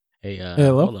Hey,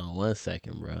 Hello. hold on 1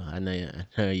 second, bro. I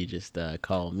know you just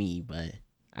called me, but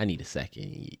I need a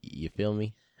second. You feel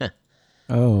me?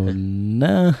 Oh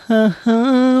no.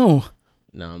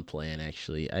 No, I'm playing.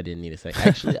 Actually, I didn't need a second.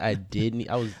 Actually, I did need.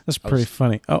 That's I pretty was.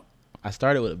 funny. Oh, I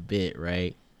started with a bit,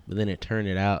 right? But then it turned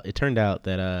out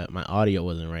that my audio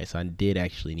wasn't right, so I did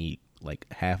actually need like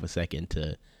half a second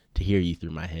to hear you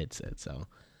through my headset. So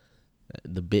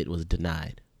the bit was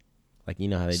denied. Like you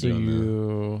know how they so do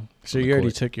you so on the you already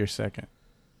court. took your second.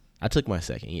 I took my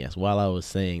second. Yes, while I was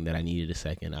saying that I needed a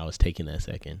second, I was taking that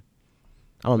second.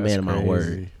 I'm a That's man of my word.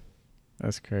 crazy.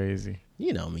 That's crazy.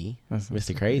 You know me, That's Mr.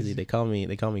 so Crazy. crazy. They call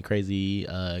me crazy,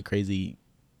 crazy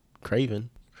Craven.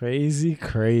 Crazy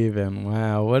Craven.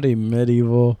 Wow, what a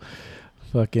medieval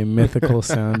fucking mythical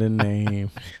sounding name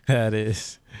that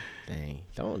is. Dang,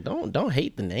 don't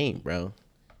hate the name, bro.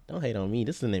 Don't hate on me.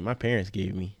 This is the name my parents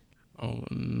gave me. Oh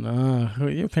no. Who are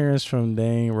your parents from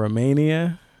dang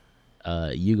Romania?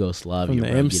 From Yugoslavia, the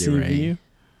bro. Get it right. MCU?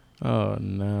 Oh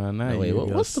no, not No wait,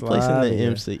 what's the place in the Yugoslavia.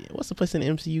 MC? What's the place in the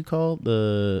MCU called?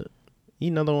 You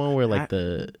know the one where like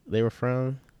I, they were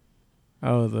from,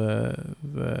 Oh, the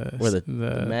where the the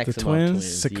the Maximoff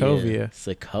twins, twins. Yeah, Sokovia,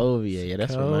 Sokovia. Yeah,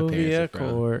 that's where my parents are Sokovia from.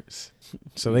 courts.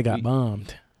 So We they got we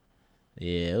bombed.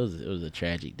 Yeah, it was a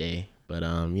tragic day, but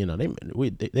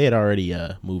they had already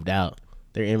moved out.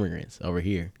 They're immigrants over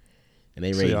here, and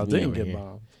they So raised y'all me didn't over get here.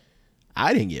 bombed.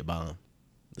 I didn't get bombed.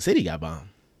 The city got bombed,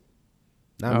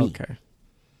 not me. Okay,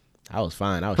 I was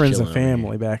fine. I was friends and chilling over here.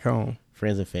 family back home.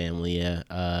 Friends and family. Yeah.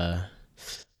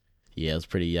 Yeah, it was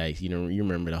pretty yikes. You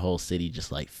remember the whole city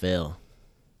just like fell.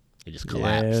 It just Yeah,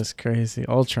 collapsed. it's crazy.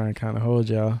 Ultron kind of hold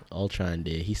y'all. Ultron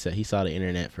did. He saw the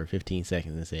internet for 15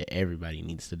 seconds and said everybody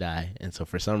needs to die. And so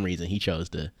for some reason he chose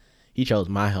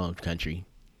my home country.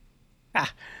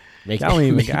 Ah, Make y'all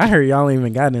ain't even. I make heard y'all ain't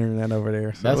even got internet over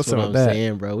there. So That's what's what up with I'm that?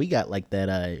 saying, bro. We got like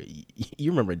that.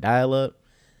 You remember dial up?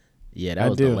 Yeah, that I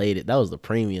was the do. latest. That was the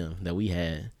premium that we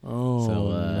had. So, Oh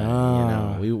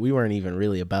nah. we weren't even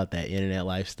really about that internet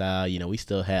lifestyle. We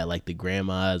still had like the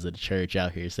grandmas of the church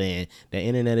out here saying the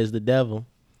internet is the devil.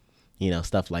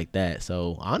 Stuff like that.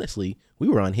 So honestly, we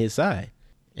were on his side,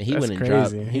 and he That's went and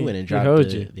dropped. crazy. He went and He dropped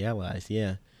hold you. the allies.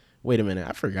 Yeah. Wait a minute,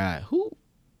 I forgot who.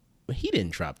 He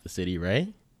didn't drop the city,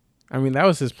 right? I mean, that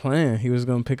was his plan. He was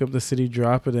gonna pick up the city,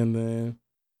 drop it, and then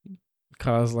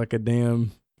cause like a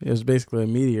damn. It was basically a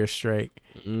meteor strike.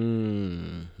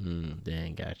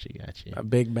 Dang, got you. A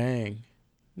big bang.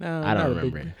 No, I don't not a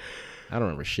big remember. bang. I don't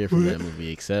remember shit from Whew. that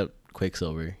movie except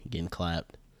Quicksilver getting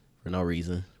clapped for no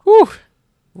reason. Whew.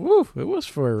 It was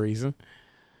for a reason.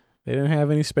 They didn't have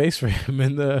any space for him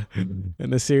in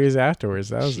the series afterwards.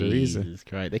 That was the reason. Jesus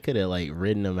Christ. They could have like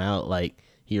ridden him out like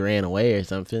he ran away or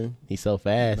something. He's so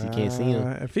fast you can't see him.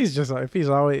 Nah, if he's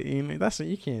always that's what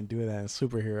you can't do that in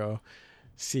superhero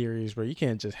series where you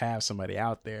can't just have somebody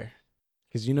out there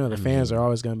because I the fans are mean,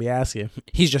 always going to be asking.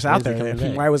 He's just out when's he there. coming Then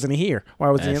back? why wasn't he here? Why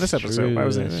was he in That's this episode? Why true.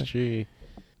 was he in That's this? true.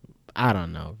 I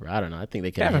don't know, bro. I don't know. I think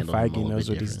they could have Kevin handled him a Feige little knows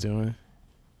bit what he's different. doing.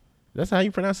 That's how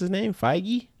you pronounce his name?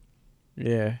 Feige?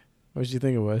 Yeah. What did you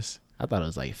think it was? I thought it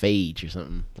was like Phage or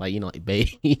something. Like, like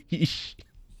beige.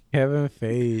 Kevin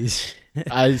Feige.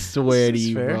 I This swear to is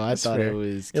you, bro. fair. I It's thought it fair.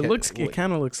 was. It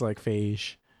kind of looks like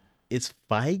Phage. It's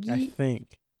I Feige?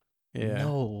 think. Yeah.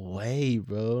 No way,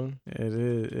 bro. It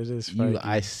is. It is I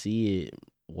Feige. see it.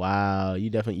 Wow, you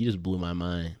just blew my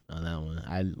mind on that one.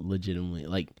 I legitimately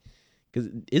like, cause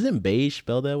isn't beige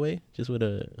spelled that way? Just with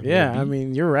a Yeah. I B.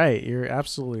 mean, you're right. You're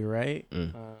absolutely right.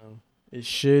 Mm. It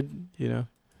should,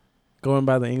 going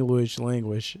by the English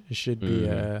language, it should be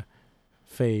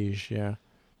Mm-hmm. Phage. Yeah.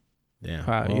 Yeah.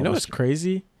 Wow. You Well, know what's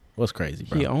crazy? what's crazy,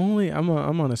 He bro? only. I'm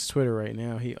on his Twitter right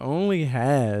now. He only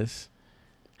has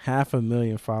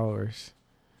 500,000 followers,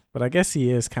 but I guess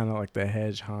he is kind of like the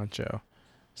hedge honcho.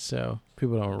 So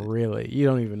people don't really. You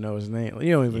don't even know his name.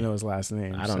 You don't even Yeah. know his last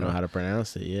name. I don't know So how to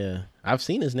pronounce it. Yeah, I've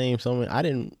seen his name so many. I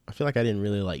didn't. I feel like I didn't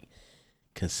really like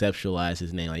conceptualize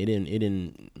his name. Like it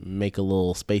didn't make a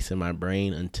little space in my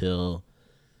brain until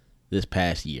this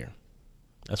past year.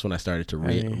 That's when I started to I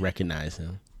mean, recognize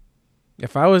him.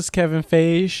 if I was Kevin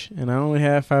Feige and I only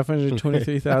had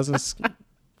 523,000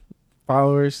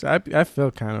 followers, I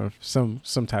feel kind of some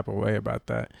type of way about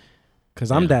that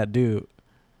because I'm Yeah. that dude.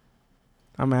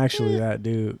 I'm actually Eh, that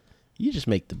dude. you just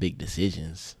make the big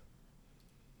decisions.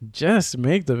 Just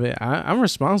make the bit. I'm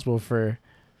responsible for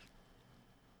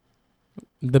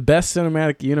the best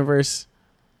cinematic universe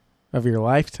of your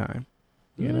lifetime.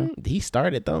 You know? He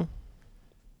started though.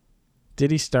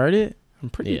 Did he start it? I'm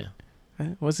pretty.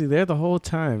 Yeah. Was he there the whole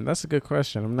time? That's a good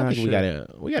question. I'm I not think we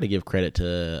sure. gotta give credit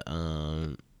to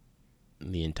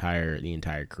the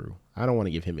entire crew. I don't want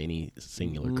to give him any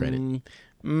singular credit.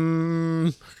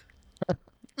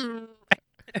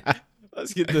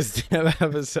 Let's get this damn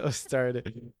episode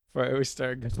started before we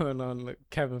start going on the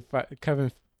Kevin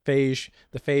Feige,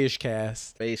 the Feige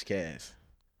cast. Face cast.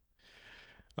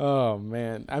 Oh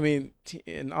man, I mean,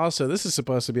 and also this is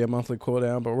supposed to be a monthly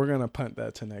cooldown, but we're gonna punt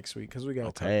that to next week because we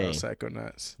gotta talk about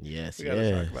Psychonauts. Yes, we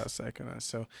gotta talk about Psychonauts.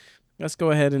 So let's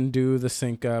go ahead and do the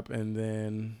sync up, and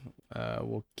then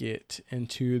we'll get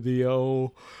into the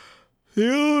old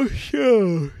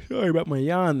show. Sorry about my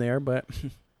yawn there, but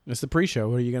it's the pre-show.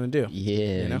 What are you gonna do?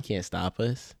 Yeah, you can't stop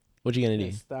us. What you gonna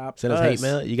do? Send us us hate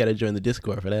mail? You gotta join the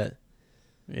Discord for that.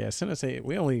 Yeah, send us hate.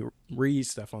 We only read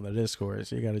stuff on the Discord,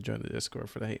 so you got to join the Discord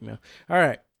for the hate mail. All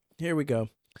right, here we go.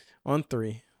 On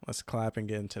 3, let's clap and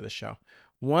get into the show.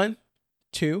 1,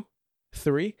 2,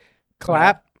 3,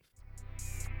 clap.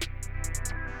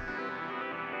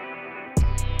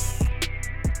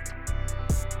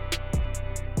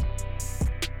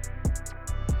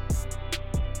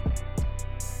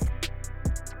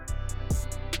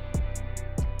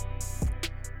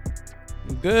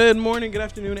 Good morning, good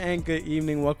afternoon, and good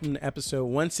evening. Welcome to episode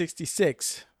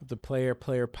 166 of the Player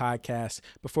Podcast.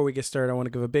 Before we get started, I want to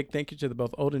give a big thank you to the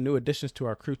both old and new additions to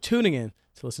our crew tuning in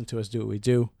to listen to us do what we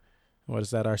do. What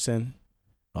is that, Arsene?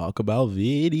 Talk about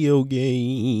video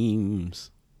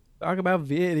games. Talk about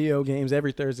video games.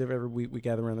 Every Thursday of every week, we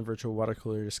gather around the virtual water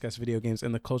cooler to discuss video games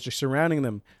and the culture surrounding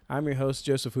them. I'm your host,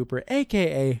 Joseph Hooper,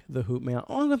 a.k.a. The Hoop Man,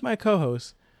 along with my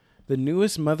co-host, the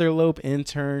newest Motherlope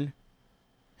intern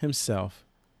himself,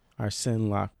 Arsene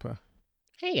Lakpa.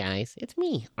 Hey guys, it's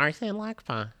me, Arsene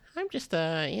Lakpa. I'm just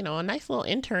a nice little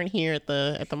intern here at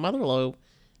the Motherlobe,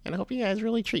 and I hope you guys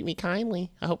really treat me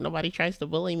kindly. I hope nobody tries to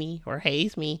bully me or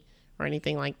haze me or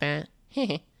anything like that.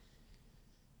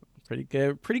 Pretty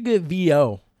good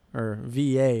VO or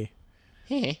VA.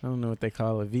 I don't know what they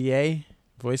call it. VA,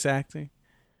 voice acting.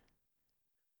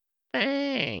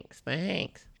 Thanks.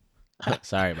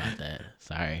 Sorry about that.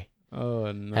 Sorry.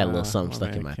 Oh no! I had a little something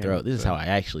stuck in my throat. This is how I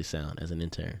actually sound as an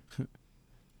intern.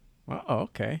 Oh,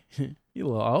 okay. You a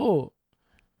little old.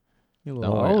 You a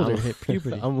little Don't worry, older. Hit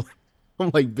puberty. I'm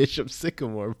like Bishop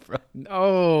Sycamore, bro.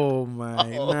 Oh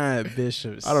my, not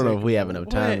Bishop. I don't know if we have enough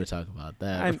time What? to talk about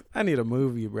that. I need a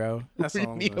movie, bro. That's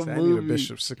all I'm need gonna a say. I need a movie.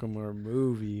 Bishop Sycamore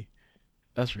movie.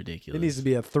 That's ridiculous. It needs to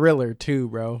be a thriller too,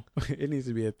 bro. It needs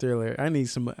to be a thriller. I need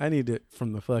it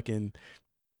from the fucking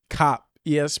cop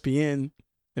ESPN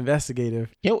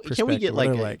investigative. Can we get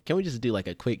perspective. can we just do like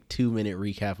a quick 2-minute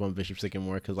recap on Bishop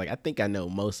Sycamore? Because like I think I know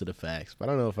most of the facts, but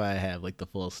I don't know if I have like the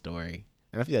full story.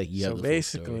 And I feel like you have the full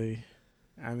story.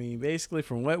 Basically,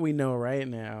 from what we know right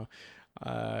now,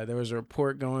 there was a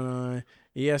report going on.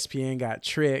 ESPN got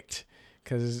tricked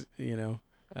because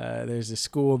there's a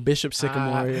school, Bishop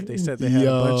Sycamore. They said they had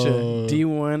a bunch of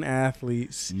D1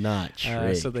 athletes. Not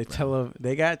tricked. So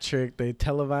they got tricked. They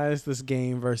televised this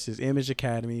game versus Image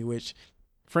Academy, which,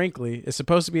 frankly, is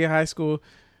supposed to be a high school.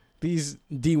 These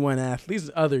D1 athletes,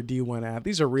 other D1 athletes,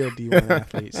 these are real D1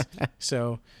 athletes.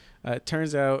 So it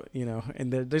turns out,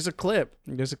 and there's a clip.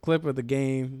 There's a clip of the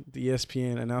game, the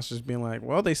ESPN announcers being like,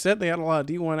 well, they said they had a lot of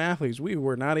D1 athletes. We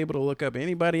were not able to look up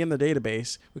anybody in the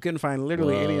database. We couldn't find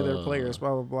literally any of their players,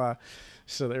 blah, blah, blah.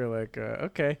 So they were like,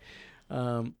 okay.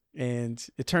 And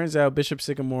it turns out Bishop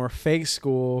Sycamore, fake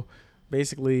school,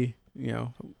 basically,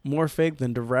 more fake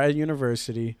than DeVry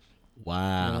University.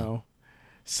 Wow.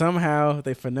 Somehow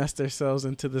they finessed themselves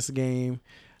into this game.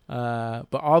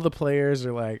 But all the players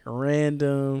are like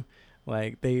random.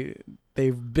 Like they've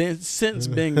been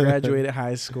graduated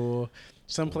high school.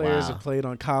 Some players have played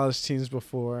on college teams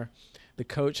before. The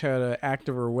coach had an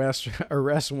active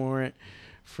arrest warrant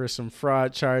for some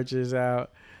fraud charges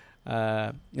out.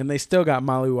 And they still got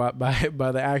mollywopped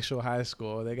by the actual high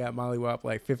school. They got mollywopped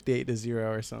like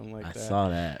 58-0 or something like that. I saw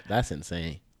that. That's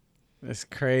insane. It's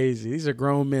crazy. These are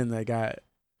grown men that got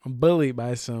bullied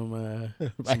by some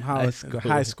high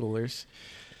schoolers.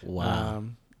 Wow.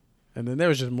 And then there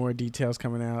was just more details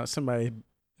coming out.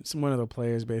 One of the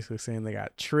players basically saying they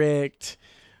got tricked.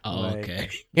 Oh,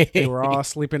 okay. They were all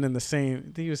sleeping in the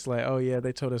same. He was like, "Oh yeah,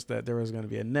 they told us that there was going to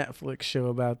be a Netflix show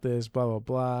about this." Blah blah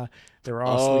blah. They were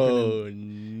all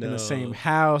sleeping in the same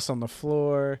house on the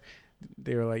floor.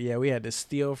 They were like, "Yeah, we had to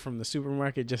steal from the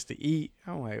supermarket just to eat."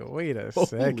 I'm like, "Wait a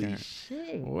second,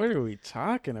 shit. What are we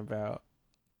talking about?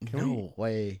 No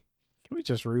way. Can we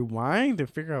just rewind and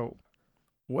figure out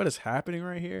what is happening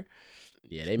right here?"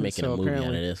 Yeah, they making a movie out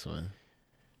of this one.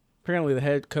 Apparently, the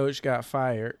head coach got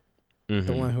fired,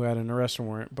 the one who had an arrest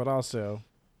warrant, but also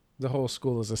the whole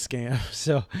school is a scam.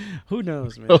 So who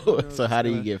knows, man? So how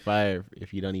do you get fired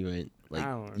if you don't even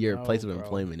your place of bro.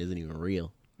 employment isn't even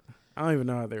real? I don't even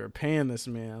know how they were paying this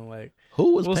man. Like,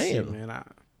 Who was we'll paying see, him? man. I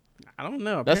don't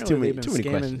know. That's Apparently, they've been too many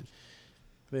scamming. questions.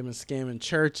 They've been scamming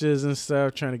churches and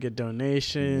stuff, trying to get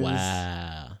donations.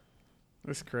 Wow.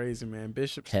 That's crazy, man.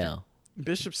 Bishop Hell.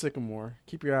 Sycamore.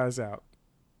 Keep your eyes out.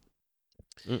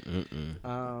 Mm-mm-mm.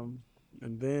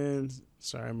 And then,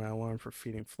 sorry, my alarm for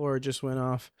feeding Flora just went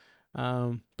off.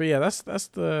 But yeah, that's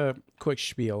the quick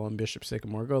spiel on Bishop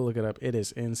Sycamore. Go look it up. It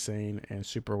is insane and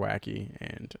super wacky,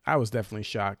 and I was definitely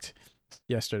shocked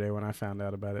yesterday when I found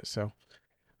out about it. So,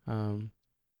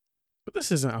 but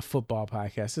this isn't a football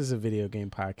podcast. This is a video game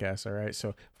podcast. All right.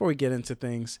 So before we get into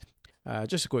things,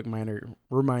 just a quick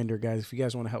reminder, guys. If you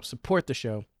guys want to help support the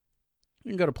show,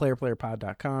 you can go to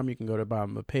playerplayerpod.com. You can go to the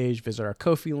bottom of the page, visit our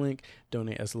Ko-fi link,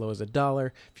 donate as low as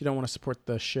 $1. If you don't want to support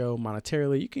the show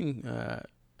monetarily, you can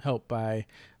help by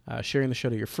sharing the show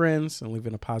to your friends and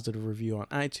leaving a positive review on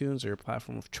iTunes or your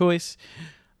platform of choice.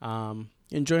 And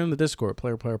join the Discord,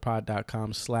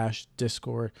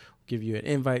 playerplayerpod.com/Discord. We'll give you an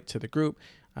invite to the group.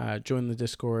 Join the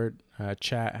Discord,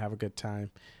 chat, have a good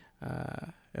time,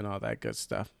 and all that good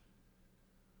stuff.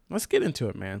 Let's get into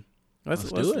it, man. Let's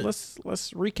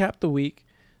recap the week,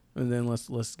 and then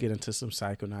let's get into some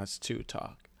Psychonauts 2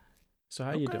 talk. So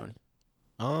how you doing?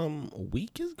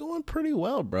 Week is going pretty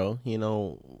well, bro. You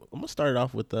know, I'm gonna start it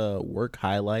off with the work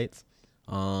highlights.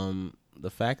 The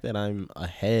fact that I'm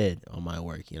ahead on my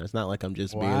work. You know, it's not like I'm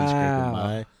just barely scraping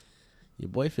by. Your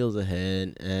boy feels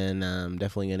ahead, and I'm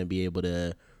definitely gonna be able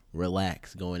to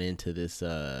relax going into this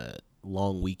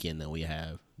long weekend that we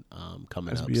have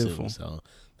coming up soon. So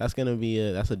that's gonna be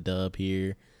a dub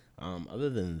here.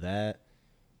 Other than that,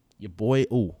 your boy,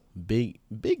 big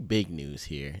news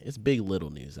here. It's big little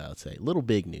news, I would say. Little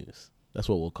big news. That's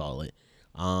what we'll call it.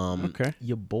 Okay.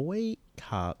 Your boy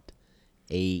copped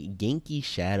a Genki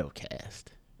Shadowcast.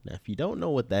 Now, if you don't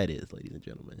know what that is, ladies and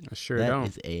gentlemen, that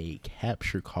is a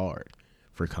capture card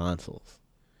for consoles.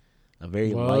 A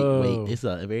very lightweight. It's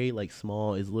a very like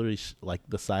small. It's literally like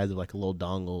the size of like a little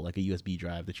dongle, like a USB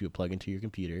drive that you would plug into your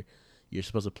computer. You're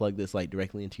supposed to plug this like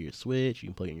directly into your Switch. You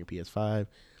can plug it in your PS5,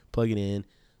 plug it in,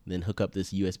 then hook up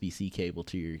this USB-C cable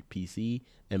to your PC,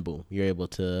 and boom, you're able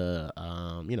to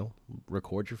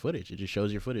record your footage. It just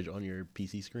shows your footage on your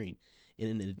PC screen.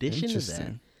 And in addition to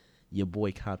that, your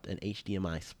boy copped an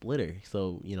HDMI splitter.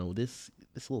 So, you know, this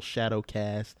little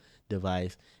Shadowcast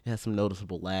device, it has some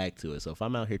noticeable lag to it. So if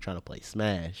I'm out here trying to play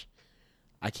Smash,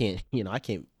 I can't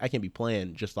be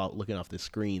playing just looking off the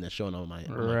screen that's showing on my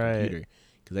computer,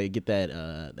 because I get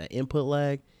that input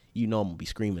lag. You know I'm gonna be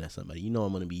screaming at somebody. You know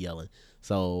I'm gonna be yelling.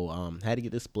 So had to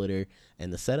get this splitter,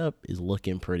 and the setup is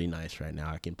looking pretty nice right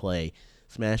now. I can play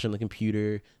Smash on the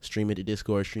computer, stream it to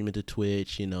Discord, stream it to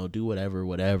Twitch, you know, do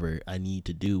whatever I need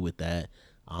to do with that.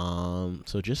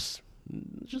 So just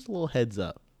a little heads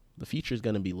up. The future is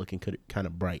going to be looking kind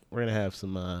of bright. We're going to have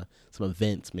some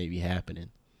events maybe happening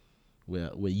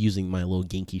with using my little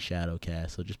Genki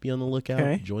Shadowcast. So just be on the lookout.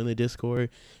 Okay. Join the Discord.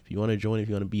 If you want to join, if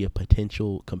you want to be a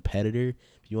potential competitor,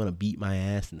 if you want to beat my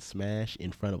ass in Smash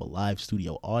in front of a live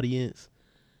studio audience,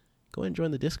 go ahead and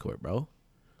join the Discord, bro.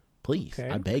 Please,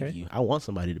 I beg you. I want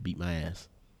somebody to beat my ass.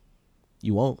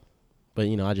 You won't, but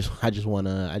you know, I just want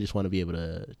to be able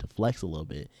to flex a little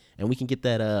bit, and we can get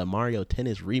that Mario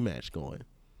Tennis rematch going.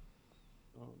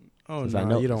 Oh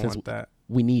no, you don't want that.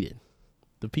 We need it.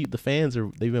 The fans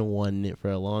they've been wanting it for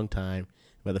a long time.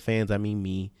 By the fans, I mean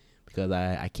me, because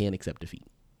I can't accept defeat.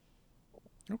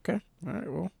 Okay, all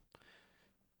right, well,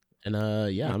 and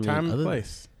time and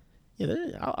place.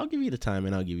 I'll give you the time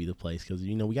and I'll give you the place, because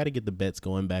you know we got to get the bets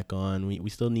going back on.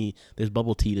 We still need. There's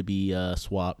bubble tea to be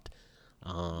swapped.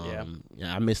 Yeah,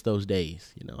 I miss those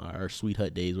days. You know, our Sweet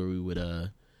Hut days where we would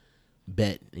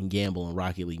bet and gamble in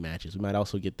Rocket League matches. We might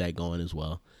also get that going as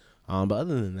well. But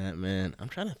other than that, man, I'm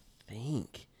trying to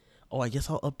think. I guess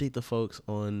I'll update the folks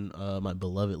on my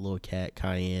beloved little cat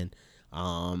Cayenne.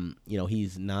 You know,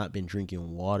 he's not been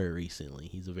drinking water recently.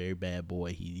 He's a very bad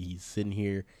boy. He's sitting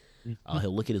here.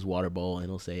 He'll look at his water bowl and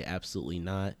he'll say absolutely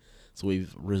not. So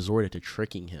we've resorted to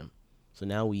tricking him. So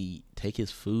now we take his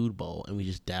food bowl and we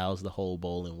just douse the whole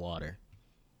bowl in water.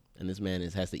 And this man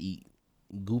has to eat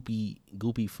goopy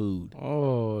food.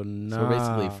 Oh no. So we're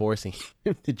basically forcing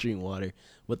him to drink water.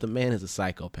 But the man is a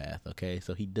psychopath, okay?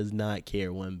 So he does not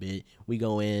care one bit. We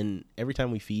go in every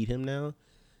time we feed him now,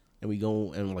 and we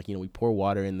go and we pour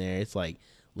water in there. It's like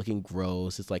looking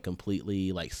gross. It's like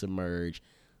completely like submerged.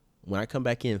 When I come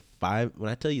back in when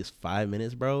I tell you it's 5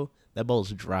 minutes, bro, that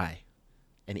bowl's dry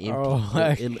and empty.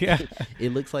 Oh,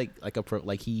 it looks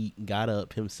like he got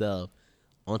up himself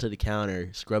onto the counter,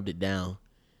 scrubbed it down,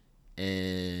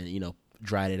 and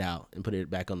dried it out and put it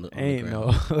back on the ground.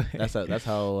 No. That's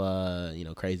how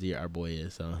crazy our boy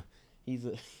is. So He's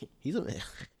a he's a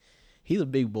he's a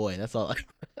big boy. That's all.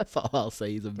 That's all I'll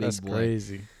say. He's a big That's boy.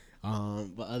 crazy.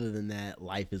 But other than that,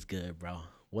 life is good, bro.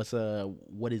 What are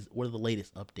the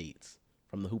latest updates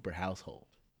from the Hooper household?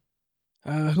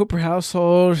 Hooper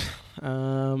household.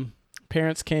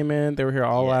 Parents came in. They were here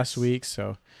all last Yes. week,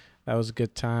 so that was a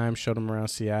good time. Showed them around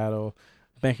Seattle.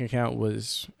 Bank account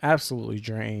was absolutely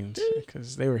drained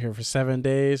because they were here for 7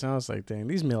 days. And I was like, dang,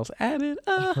 these meals added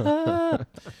up.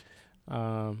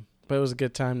 But it was a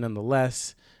good time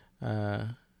nonetheless.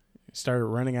 Started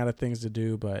running out of things to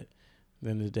do, but at the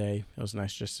end of the day, it was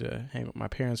nice just to hang with my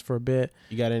parents for a bit.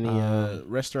 You got any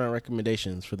restaurant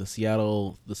recommendations for the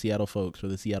Seattle folks or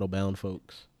the Seattle bound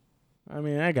folks? I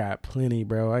mean, I got plenty,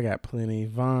 bro. I got plenty.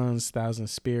 Vaughn's, Thousand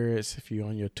Spirits. If you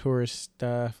on your tourist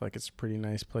stuff, like it's a pretty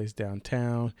nice place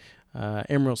downtown.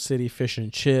 Emerald City Fish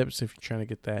and Chips. If you're trying to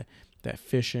get that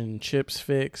fish and chips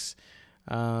fix.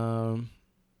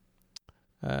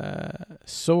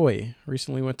 Soy.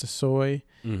 Recently went to Soy.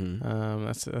 Mm-hmm.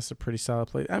 That's a pretty solid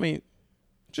place. I mean,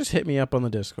 just hit me up on the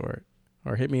Discord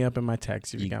or hit me up in my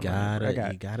text if you got my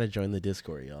number. You gotta join the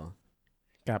Discord, y'all.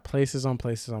 Got places on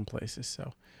places on places.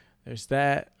 So there's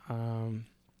that.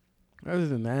 Other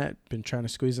than that, been trying to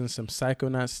squeeze in some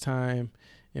Psychonauts time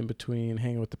in between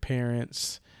hanging with the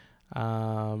parents.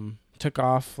 Took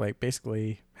off like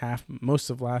basically most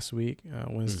of last week,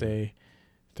 Wednesday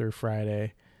through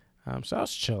Friday. So I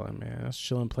was chilling, man. I was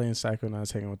chilling, playing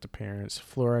Psychonauts, hanging with the parents.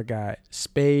 Flora got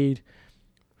spayed.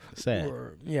 Sad.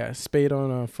 Spayed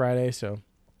on Friday. So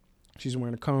she's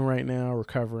wearing a cone right now,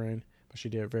 recovering, but she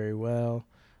did very well.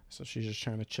 So she's just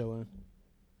trying to chill in.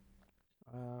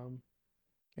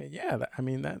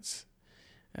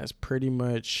 That's pretty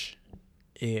much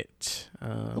it.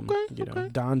 Okay.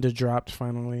 Donda dropped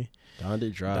finally.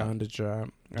 Donda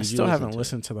dropped. I still haven't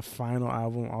listened to the final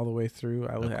album all the way through.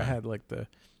 I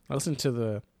listened to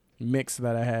the mix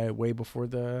that I had way before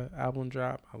the album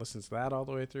drop. I listened to that all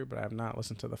the way through, but I have not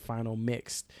listened to the final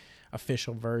mixed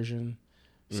official version.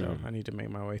 So I need to make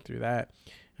my way through that.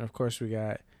 And of course, we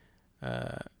got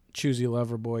Choosy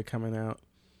Lover Boy coming out,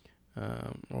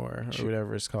 or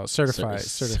whatever it's called. Certified.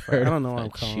 I don't know what I'm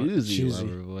calling it. Choosy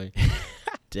Lover Boy.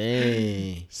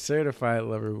 Dang. Certified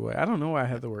Lover Boy. I don't know why I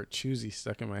had the word choosy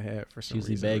stuck in my head for some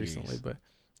Choosy reason beggars. recently, but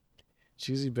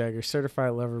Choosy Beggar,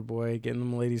 Certified Lover Boy, getting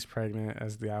them ladies pregnant,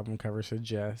 as the album cover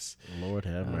suggests. Lord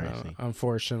have mercy.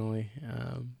 Unfortunately.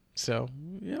 So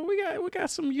we got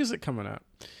some music coming up.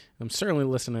 I'm certainly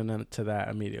listening to that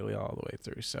immediately all the way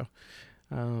through. So,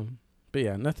 but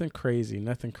yeah, nothing crazy.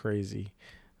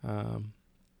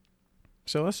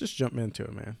 So let's just jump into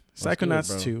it, man.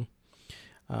 Psychonauts 2.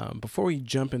 Before we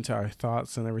jump into our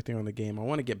thoughts and everything on the game, I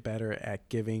want to get better at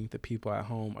giving the people at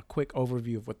home a quick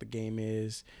overview of what the game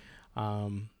is,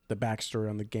 the backstory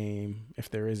on the game, if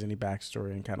there is any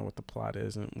backstory, and kind of what the plot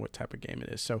is and what type of game it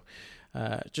is. So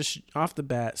just off the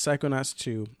bat, Psychonauts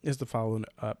 2 is the follow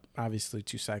up, obviously,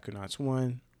 to Psychonauts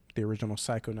 1, the original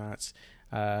Psychonauts,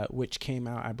 which came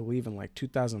out, I believe, in like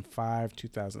 2005,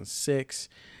 2006.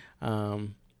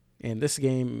 And this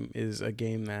game is a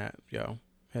game that,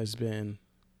 has been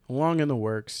long in the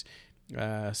works.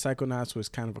 Psychonauts was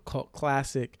kind of a cult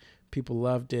classic. People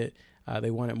loved it.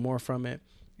 They wanted more from it.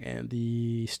 And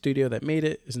the studio that made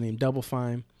it is named Double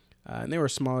Fine. And they were a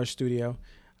smaller studio.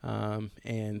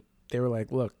 And they were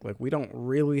like, look, we don't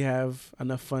really have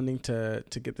enough funding to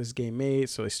get this game made.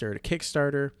 So they started a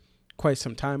Kickstarter quite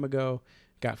some time ago,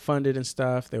 got funded and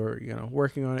stuff. They were,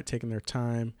 working on it, taking their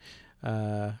time.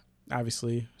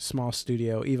 Obviously, small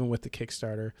studio, even with the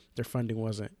Kickstarter, their funding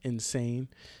wasn't insane,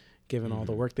 given all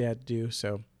the work they had to do.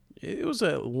 So it was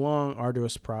a long,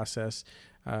 arduous process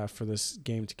for this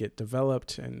game to get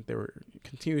developed, and they were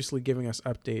continuously giving us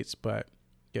updates. But,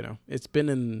 it's been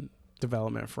in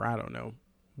development for, I don't know,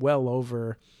 well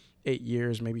over 8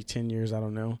 years, maybe 10 years, I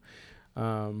don't know,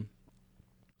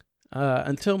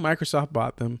 until Microsoft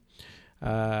bought them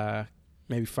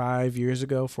maybe 4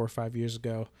 or 5 years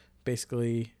ago,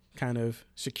 basically kind of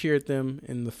secured them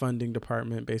in the funding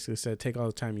department, basically said, take all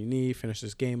the time you need, finish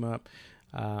this game up,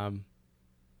 and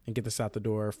get this out the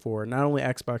door for not only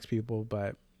Xbox people,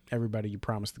 but everybody you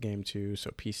promised the game to, so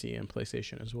PC and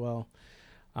PlayStation as well.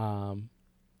 And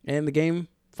the game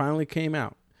finally came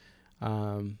out.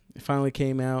 It finally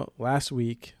came out last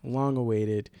week, long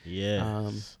awaited.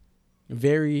 Yes.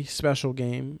 Very special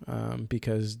game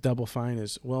because Double Fine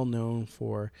is well known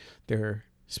for their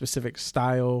specific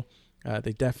style.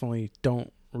 They definitely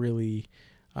don't really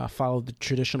follow the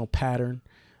traditional pattern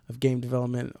of game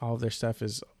development. All of their stuff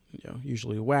is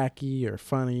usually wacky or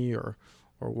funny or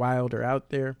wild or out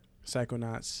there.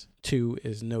 Psychonauts 2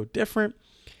 is no different.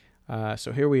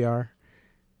 So here we are.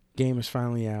 game is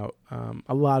finally out.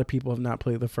 A lot of people have not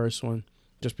played the first one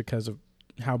just because of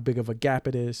how big of a gap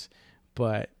it is,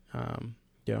 but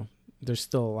there's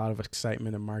still a lot of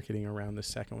excitement and marketing around the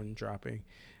second one dropping.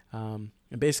 And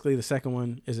basically, the second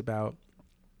one is about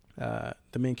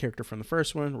the main character from the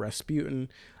first one, Rasputin,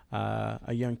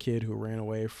 a young kid who ran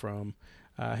away from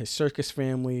his circus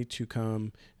family to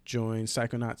come join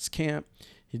Psychonauts camp.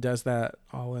 He does that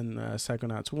all in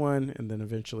Psychonauts 1, and then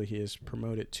eventually he is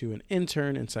promoted to an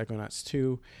intern in Psychonauts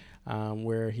 2,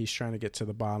 where he's trying to get to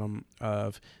the bottom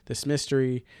of this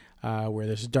mystery, where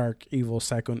this dark, evil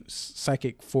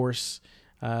psychic force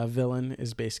villain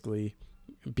is basically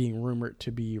being rumored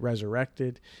to be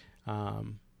resurrected.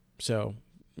 So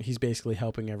he's basically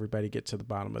helping everybody get to the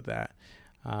bottom of that.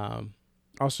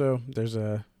 Also, there's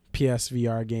a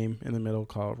PSVR game in the middle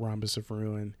called Rhombus of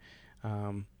Ruin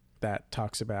that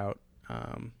talks about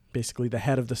basically the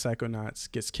head of the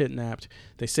Psychonauts gets kidnapped.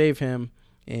 They save him,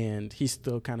 and he's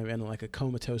still kind of in like a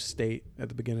comatose state at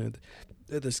the beginning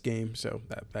of this game, so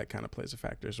that kind of plays a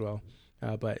factor as well.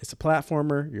 But it's a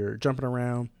platformer. You're jumping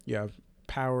around. You have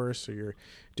powers, so you're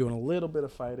doing a little bit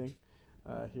of fighting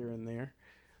here and there.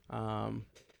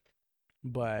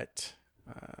 But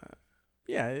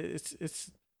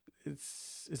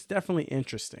it's definitely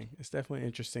interesting. It's definitely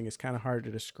interesting. It's kind of hard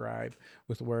to describe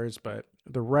with words, but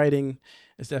the writing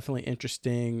is definitely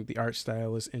interesting. The art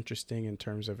style is interesting in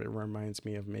terms of it reminds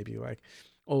me of maybe like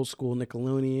old school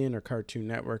Nickelodeon or Cartoon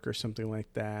Network or something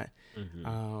like that.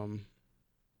 Mm-hmm.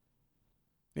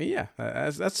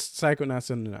 That's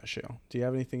Psychonauts in a nutshell. Do you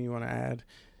have anything you want to add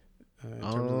in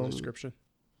terms of the description?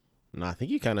 No, I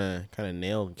think you kind of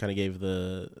gave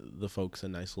the folks a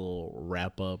nice little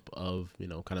wrap up of,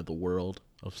 kind of the world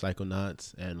of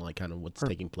Psychonauts and like kind of what's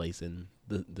taking place in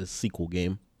the sequel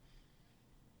game.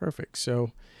 Perfect.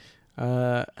 So,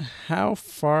 how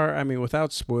far? I mean,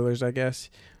 without spoilers, I guess.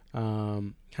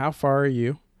 How far are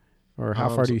you, or how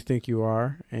far do you think you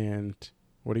are, and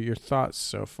what are your thoughts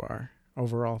so far?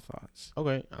 Overall thoughts.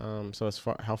 Okay. So as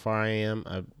far how far I am,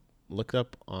 I've looked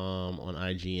up on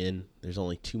IGN. There's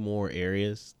only 2 more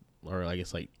areas, or I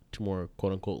guess like 2 more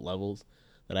quote unquote levels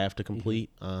that I have to complete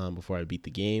before I beat the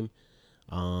game,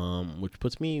 which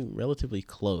puts me relatively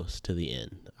close to the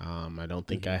end. I don't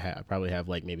think I probably have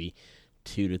like maybe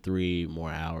 2 to 3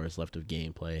 more hours left of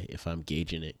gameplay if I'm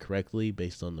gauging it correctly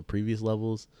based on the previous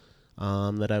levels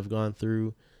that I've gone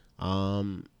through.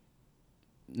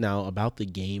 Now about the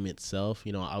game itself,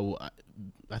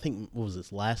 I think, what was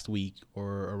this, last week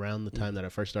or around the time that I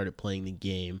first started playing the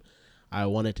game, I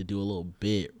wanted to do a little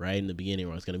bit right in the beginning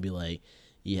where I was going to be like,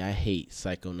 yeah, I hate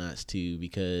Psychonauts 2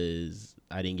 because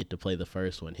I didn't get to play the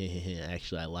first one.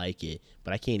 Actually, I like it,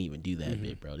 but I can't even do that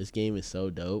bit, bro. This game is so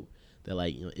dope that,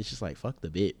 like, it's just like, fuck the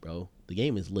bit, bro. The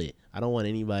game is lit. I don't want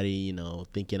anybody,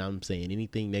 thinking I'm saying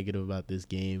anything negative about this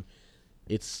game.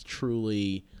 It's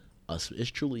truly a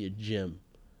gem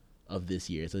of this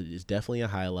year. It's definitely a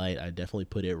highlight. I definitely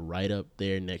put it right up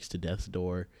there next to Death's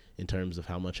Door in terms of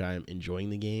how much I'm enjoying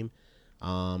the game.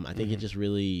 I think it just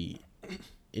really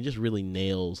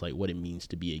nails like what it means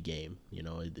to be a game.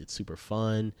 It's super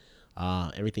fun.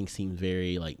 Everything seems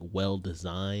very like well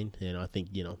designed. I think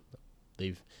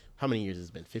how many years has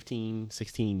it been? 15,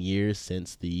 16 years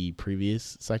since the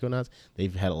previous Psychonauts.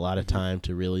 They've had a lot of time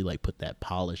to really like put that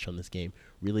polish on this game,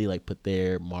 really like put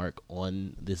their mark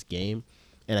on this game.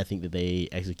 And I think that they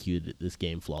executed this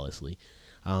game flawlessly.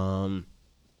 I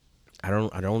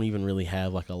don't even really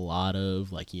have like a lot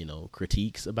of like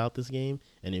critiques about this game,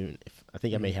 and even if, I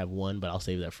think I may have one, but I'll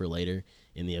save that for later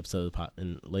in the episode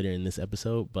and later in this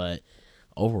episode. But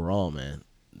overall, man,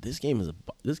 this game is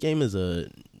a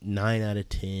 9 out of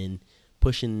 10,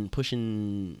 pushing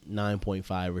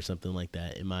 9.5 or something like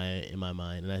that in my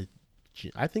mind, and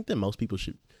I think that most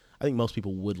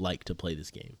people would like to play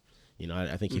this game.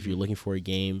 I think if you're looking for a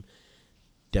game,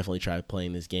 definitely try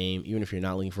playing this game. Even if you're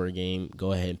not looking for a game,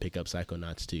 go ahead and pick up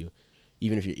Psychonauts 2.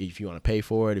 Even if you want to pay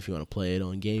for it, if you want to play it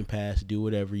on Game Pass, do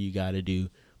whatever you got to do.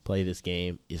 Play this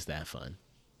game. It's that fun.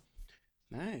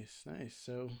 Nice.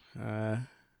 So,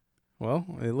 well,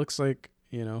 it looks like,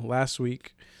 last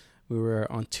week we were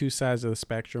on 2 sides of the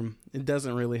spectrum. It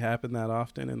doesn't really happen that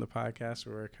often in the podcast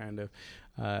where we're kind of,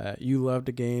 you loved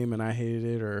a game and I hated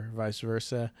it, or vice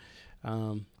versa.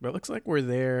 But it looks like we're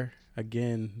there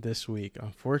again this week.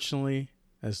 Unfortunately,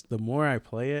 as the more I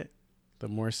play it, the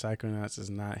more Psychonauts is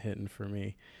not hitting for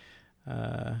me.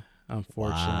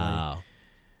 Unfortunately. Wow.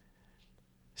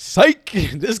 Psych!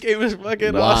 This game is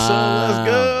fucking awesome. Let's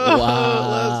go.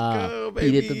 Wow. Let's go, baby.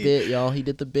 He did the bit, y'all. He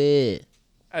did the bit.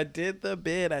 I did the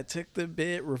bit. I took the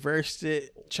bit, reversed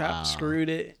it, screwed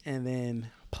it, and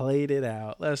then played it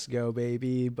out. Let's go,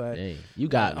 baby. But Hey, you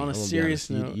got me. on I'm a gonna be serious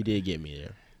honest. note, You did get me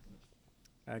there.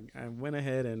 I went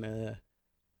ahead and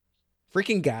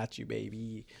freaking got you,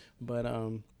 baby. But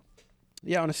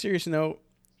yeah, on a serious note,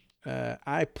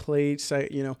 I played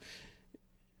Psychonauts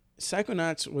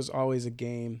was always a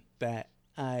game that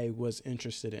I was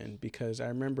interested in because I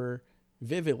remember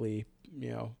vividly,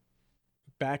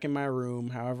 back in my room,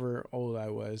 however old I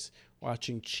was,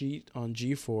 watching Cheat on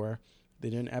G4. They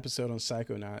did an episode on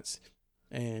Psychonauts,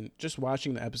 and just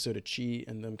watching the episode of Cheat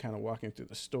and them kind of walking through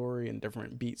the story and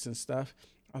different beats and stuff.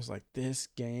 I was like, this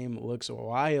game looks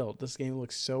wild. This game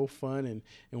looks so fun and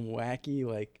wacky.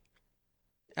 Like,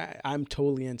 I'm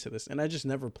totally into this. And I just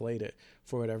never played it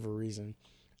for whatever reason.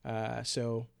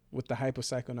 So with the hype of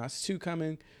Psychonauts 2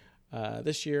 coming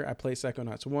this year, I played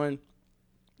Psychonauts 1.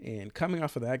 And coming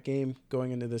off of that game,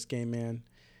 going into this game, man,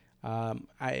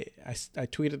 I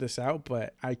tweeted this out,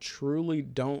 but I truly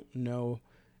don't know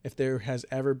if there has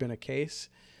ever been a case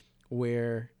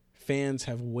where fans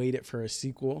have waited for a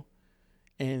sequel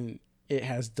and it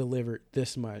has delivered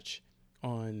this much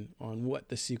on what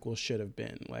the sequel should have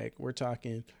been. Like, we're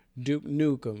talking Duke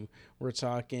Nukem, we're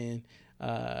talking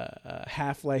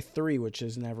Half-Life 3, which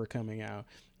is never coming out.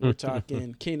 We're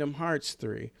talking Kingdom Hearts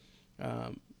 3.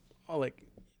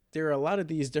 There are a lot of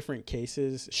these different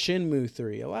cases, Shenmue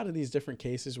 3, a lot of these different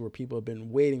cases where people have been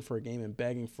waiting for a game and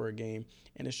begging for a game.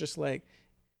 And it's just like,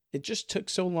 it just took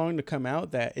so long to come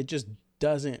out that it just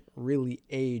doesn't really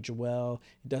age well.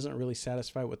 It doesn't really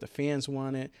satisfy what the fans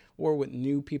wanted or what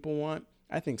new people want.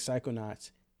 I think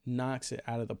Psychonauts knocks it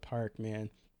out of the park, man.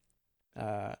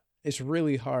 It's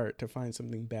really hard to find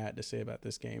something bad to say about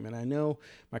this game. And I know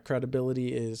my credibility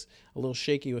is a little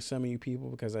shaky with some of you people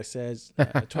because I said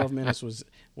 12 minutes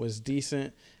was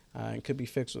decent and could be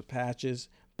fixed with patches.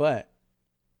 But,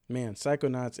 man,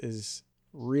 Psychonauts is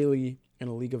really in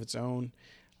a league of its own.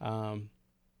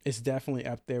 It's definitely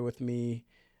up there with me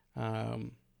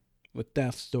with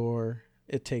Death's Door,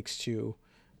 It Takes Two,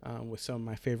 with some of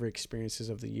my favorite experiences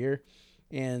of the year.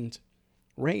 And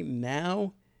right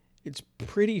now, it's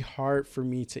pretty hard for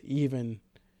me to even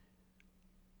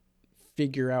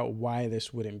figure out why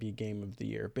this wouldn't be Game of the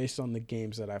Year based on the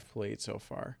games that I've played so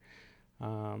far.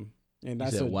 And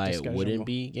that's you said why it wouldn't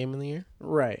be Game of the Year?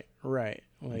 Right.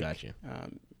 Like, Gotcha.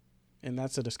 And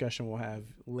that's a discussion we'll have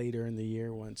later in the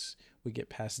year once we get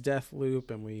past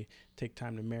Deathloop and we take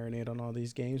time to marinate on all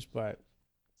these games. But,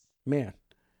 man,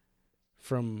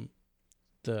 from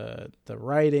the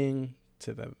writing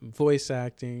to the voice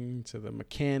acting to the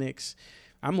mechanics,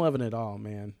 I'm loving it all,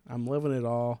 man. I'm loving it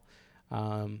all.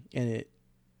 And it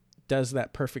does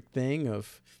that perfect thing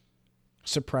of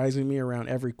surprising me around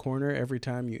every corner every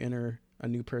time you enter a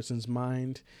new person's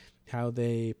mind, how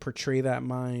they portray that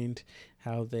mind,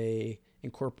 how they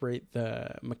incorporate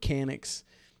the mechanics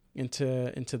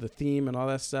into the theme and all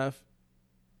that stuff.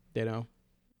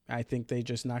 I think they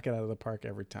just knock it out of the park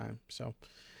every time. So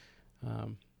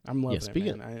I'm loving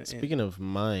it, man. Speaking of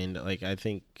mind, like, I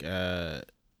think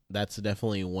that's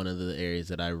definitely one of the areas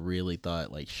that I really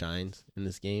thought like shines in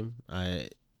this game.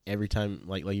 Every time,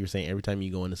 like you were saying, every time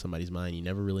you go into somebody's mind, you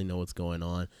never really know what's going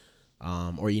on,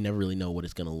 or you never really know what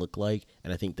it's gonna look like.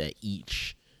 And I think that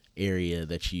each area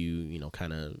that you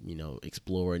kind of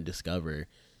explore and discover,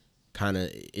 kind of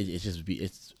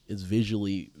it's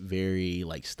visually very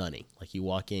like stunning. Like, you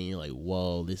walk in, you're like,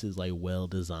 whoa, this is like well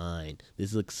designed.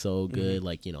 This looks so good.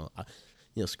 Like,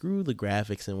 screw the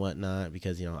graphics and whatnot,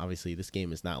 because obviously this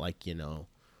game is not like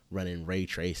running ray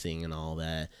tracing and all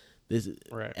that. This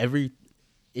right.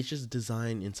 It's just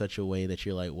designed in such a way that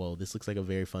you're like, whoa, this looks like a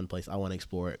very fun place. I want to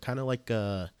explore it. Kind of like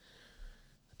damn,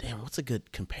 what's a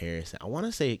good comparison? I want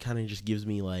to say it kind of just gives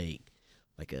me like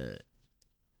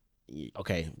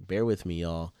okay, bear with me,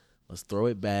 y'all. Let's throw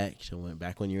it back. So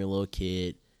back when you're a little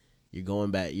kid, you're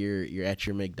going back. You're at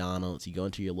your McDonald's. You go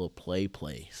into your little play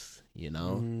place. You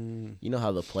know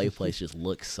how the play place just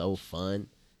looks so fun.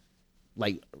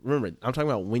 Like, remember, I'm talking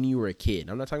about when you were a kid.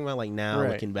 I'm not talking about like now,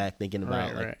 right. looking back, thinking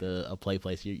about right. a play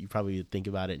place. You probably think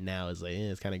about it now as like,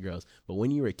 it's kind of gross. But when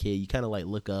you were a kid, you kind of like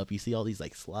look up, you see all these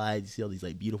like slides, you see all these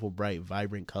like beautiful, bright,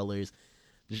 vibrant colors.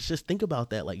 Just think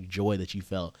about that like joy that you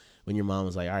felt when your mom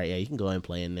was like, all right, yeah, you can go and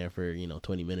play in there for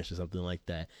 20 minutes or something like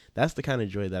that. That's the kind of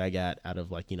joy that I got out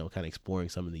of like kind of exploring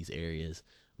some of these areas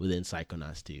within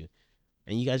Psychonauts 2.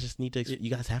 And you guys just need to, you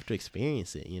guys have to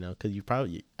experience it, because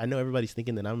I know everybody's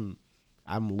thinking that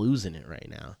I'm losing it right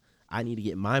now. I need to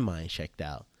get my mind checked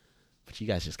out, but you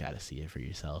guys just got to see it for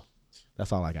yourself.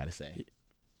 That's all I got to say.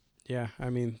 Yeah, I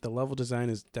mean, the level design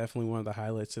is definitely one of the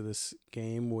highlights of this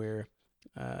game, where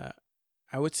I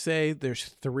would say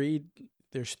there's three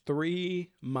there's three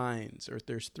minds, or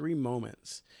there's three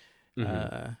moments,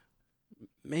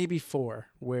 maybe four,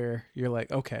 where you're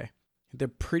like, okay,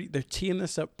 they're teeing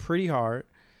this up pretty hard.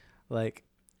 Like,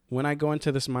 when I go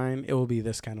into this mine, it will be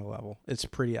this kind of level. It's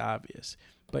pretty obvious.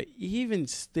 But even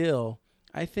still,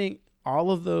 I think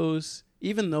all of those,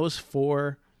 even those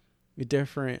four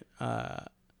different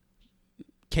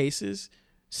cases,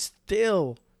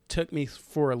 still took me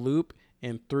for a loop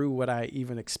and threw what I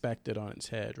even expected on its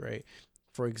head, right?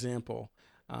 For example,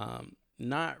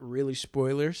 not really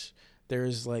spoilers,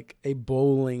 there's like a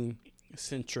bowling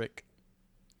centric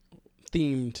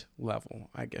themed level,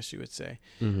 I guess you would say.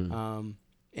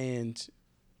 And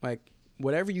like,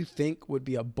 whatever you think would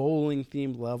be a bowling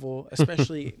themed level,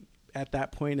 especially at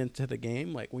that point into the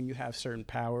game, like when you have certain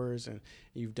powers and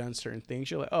you've done certain things,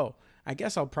 you're like, oh, I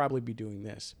guess I'll probably be doing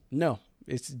this. No,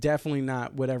 it's definitely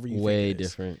not whatever you Way think it is.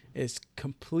 different. It's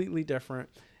completely different.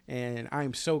 And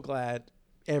I'm so glad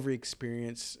every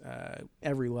experience,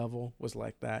 every level was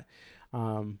like that.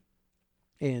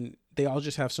 And they all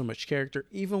just have so much character.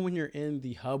 Even when you're in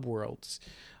the hub worlds,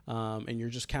 and you're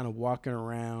just kind of walking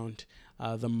around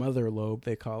the mother lobe,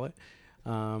 they call it,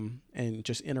 and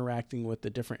just interacting with the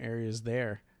different areas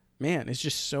there. Man, it's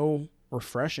just so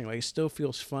refreshing. Like, it still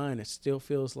feels fun. It still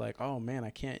feels like, oh man, I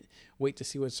can't wait to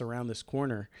see what's around this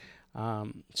corner.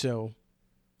 So,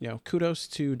 kudos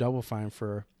to Double Fine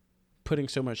for putting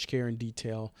so much care and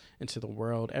detail into the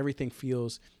world. Everything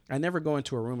feels, I never go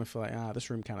into a room and feel like, this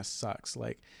room kind of sucks.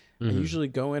 Like, I usually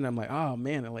go in, I'm like, oh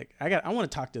man, I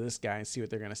want to talk to this guy and see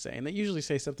what they're going to say. And they usually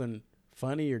say something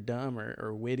funny or dumb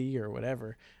or witty or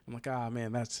whatever. I'm like,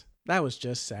 man, that was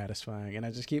just satisfying. And I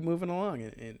just keep moving along.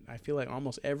 And I feel like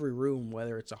almost every room,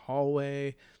 whether it's a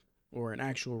hallway or an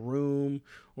actual room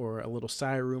or a little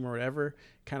side room or whatever,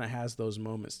 kind of has those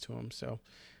moments to them. So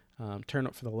turn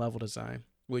up for the level design,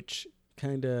 which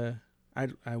kind of,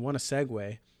 I want to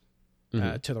segue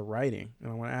to the writing.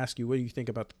 And I want to ask you, what do you think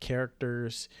about the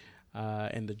characters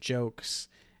and the jokes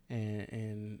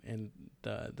and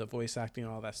the voice acting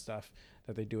and all that stuff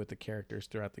that they do with the characters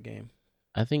throughout the game?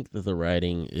 I think that the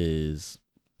writing is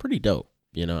pretty dope.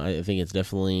 I think it's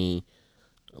definitely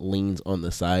leans on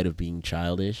the side of being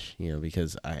childish,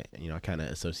 because I kind of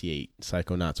associate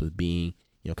Psychonauts with being,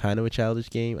 kind of a childish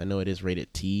game. I know it is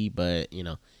rated T, but,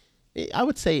 I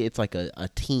would say it's like a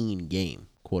teen game,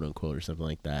 quote unquote, or something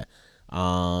like that.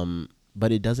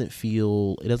 But it doesn't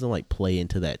like play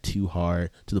into that too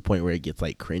hard to the point where it gets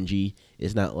like cringy.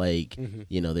 It's not like,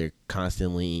 they're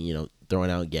constantly, throwing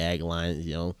out gag lines,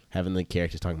 having the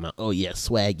characters talking about, oh yeah,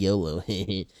 swag YOLO,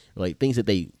 like things that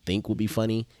they think will be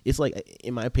funny. It's like,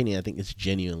 in my opinion, I think it's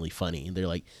genuinely funny. And they're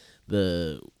like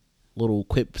the little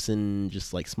quips and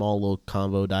just like small little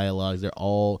convo dialogues. They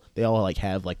all like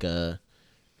have like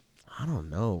I don't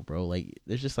know, bro. Like,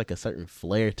 there's just like a certain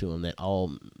flair to them that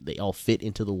they all fit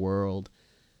into the world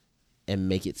and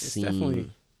make it seem.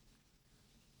 Definitely,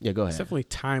 yeah, go ahead. It's definitely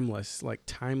timeless, like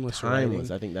timeless Timeless.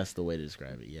 writing. I think that's the way to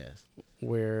describe it. Yes.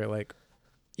 Where like,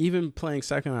 even playing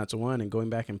Psychonauts 1 and going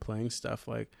back and playing stuff,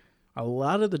 like a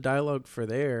lot of the dialogue for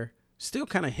there still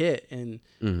kind of hit, and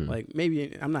like,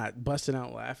 maybe I'm not busting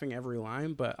out laughing every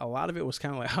line, but a lot of it was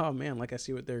kind of like, oh man, like I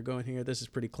see what they're going here. This is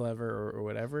pretty clever, or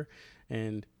whatever.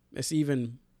 And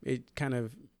it kind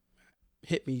of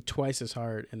hit me twice as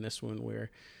hard in this one, where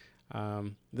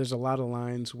there's a lot of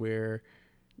lines where,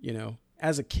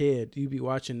 as a kid, you'd be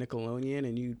watching Nickelodeon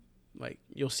and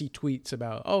you'll see tweets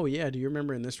about, oh yeah, do you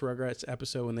remember in this Rugrats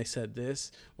episode when they said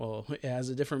this? Well, it has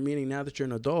a different meaning now that you're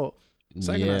an adult.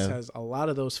 Psychonauts has a lot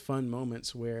of those fun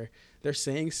moments where they're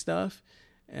saying stuff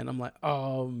and I'm like,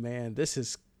 oh man, this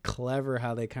is clever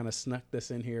how they kind of snuck this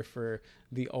in here for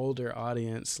the older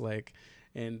audience. Like,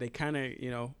 and they kind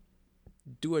of,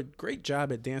 do a great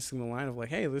job at dancing the line of like,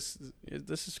 hey,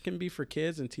 this can be for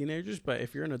kids and teenagers, but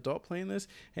if you're an adult playing this,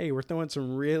 hey, we're throwing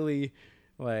some really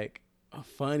like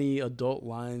funny adult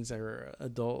lines or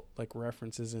adult like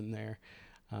references in there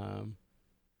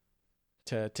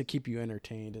to keep you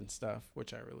entertained and stuff,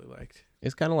 which I really liked.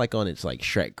 It's kind of like on its like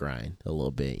Shrek grind a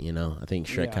little bit, I think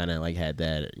Shrek kind of like had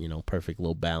that, perfect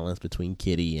little balance between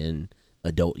kiddie and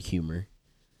adult humor.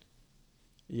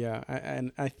 Yeah,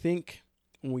 and I think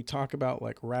when we talk about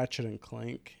like Ratchet and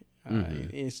Clank,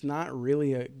 it's not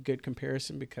really a good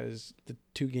comparison because the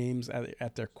two games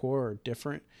at their core are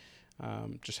different.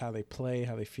 Just how they play,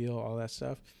 how they feel, all that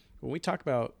stuff. When we talk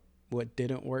about what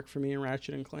didn't work for me in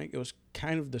Ratchet and Clank, it was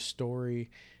kind of the story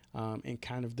and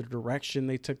kind of the direction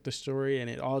they took the story, and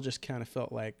it all just kind of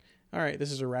felt like, all right,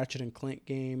 this is a Ratchet and Clank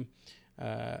game.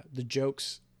 The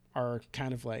jokes are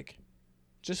kind of like,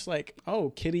 just like, oh,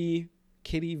 kiddie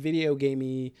video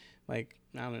gamey, like,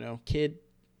 I don't know, kid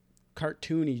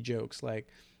cartoony jokes, like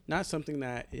not something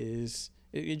that is.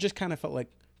 It just kind of felt like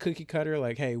cookie cutter,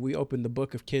 like, hey, we opened the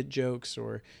book of kid jokes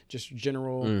or just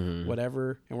general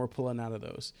whatever, and we're pulling out of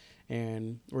those,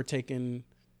 and we're taking,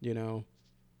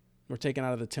 we're taking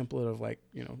out of the template of like,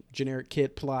 generic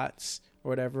kid plots or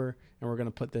whatever, and we're going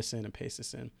to put this in and paste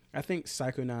this in. I think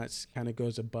Psychonauts kind of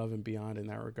goes above and beyond in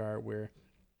that regard where,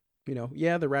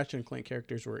 yeah, the Ratchet and Clank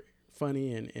characters were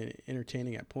funny and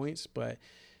entertaining at points, but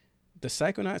the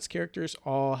Psychonauts characters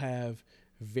all have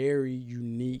very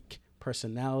unique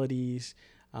personalities.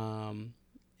 And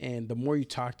the more you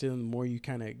talk to them, the more you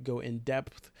kind of go in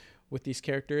depth with these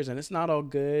characters, and it's not all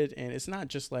good. And it's not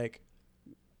just like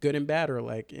good and bad, or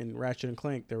like in Ratchet and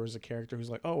Clank, there was a character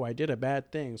who's like, oh, I did a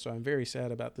bad thing, so I'm very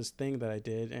sad about this thing that I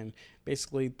did. And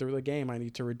basically through the game, I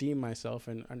need to redeem myself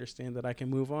and understand that I can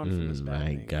move on from this bad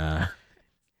thing. My God.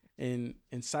 In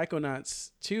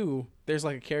Psychonauts 2, there's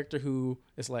like a character who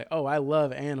is like, oh, I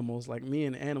love animals. Like, me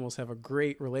and animals have a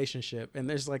great relationship. And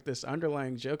there's like this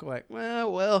underlying joke of like,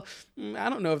 well, I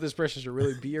don't know if this person should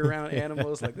really be around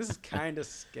animals. Like, this is kind of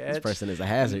sketch. This person is a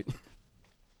hazard.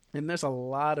 And there's a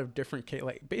lot of different,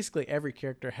 like basically every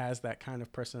character has that kind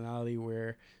of personality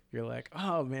where you're like,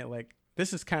 oh man, like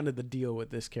this is kind of the deal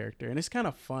with this character. And it's kind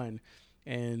of fun.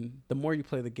 And the more you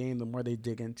play the game, the more they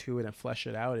dig into it and flesh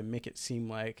it out and make it seem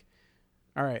like,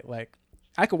 all right, like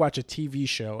I could watch a TV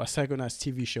show, a Psychonauts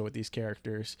TV show with these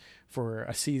characters for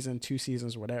a season, 2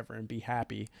 seasons, whatever, and be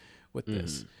happy with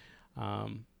this.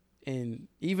 And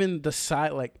even the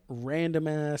side, like random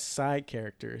ass side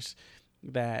characters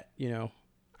that,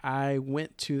 I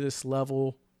went to this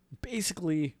level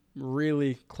basically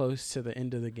really close to the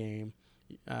end of the game.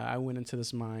 I went into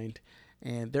this mind,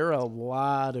 and there are a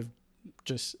lot of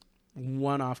just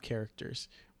one-off characters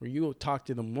where you will talk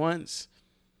to them once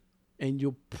and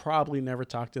you'll probably never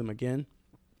talk to them again.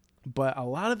 But a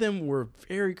lot of them were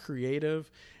very creative,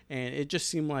 and it just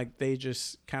seemed like they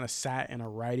just kind of sat in a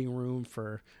writing room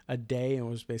for a day and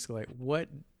was basically like, what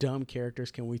dumb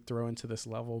characters can we throw into this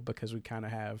level, because we kind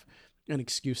of have an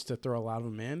excuse to throw a lot of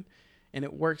them in. And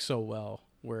it worked so well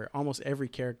where almost every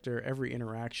character, every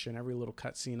interaction, every little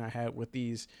cutscene I had with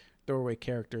these throwaway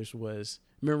characters was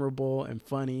memorable and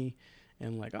funny,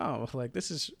 and like, oh, like this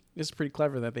is pretty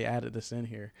clever that they added this in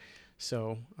here.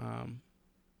 So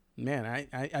man,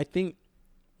 I think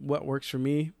what works for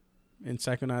me in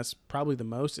Psychonauts probably the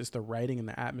most is the writing and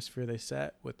the atmosphere they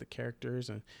set with the characters,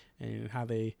 and how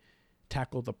they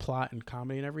tackle the plot and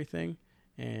comedy and everything.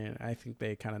 And I think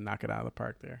they kind of knock it out of the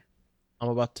park there. I'm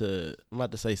about to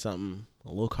say something a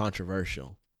little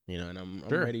controversial, and I'm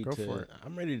ready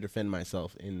to defend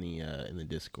myself in the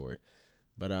Discord.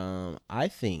 But I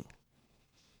think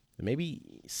maybe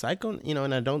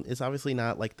and it's obviously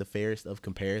not like the fairest of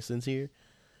comparisons here,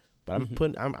 but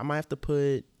I might have to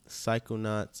put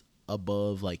Psychonauts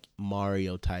above like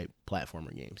Mario type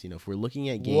platformer games. If we're looking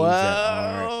at games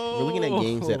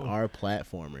that are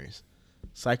platformers,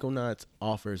 Psychonauts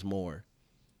offers more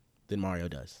than Mario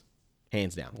does,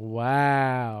 hands down.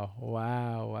 Wow.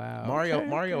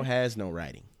 Mario has no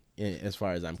writing, as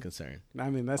far as I'm concerned. I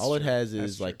mean, that's all true. It has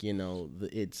that's is true. like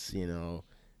it's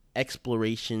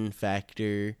exploration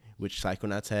factor, which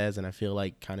Psychonauts has, and I feel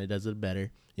like kind of does it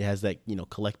better. It has that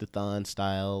collectathon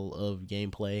style of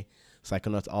gameplay.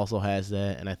 Psychonauts also has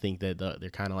that, and I think that they're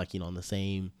kind of like on the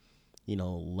same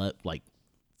like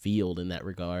field in that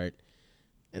regard.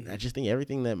 And I just think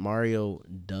everything that Mario's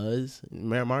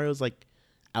like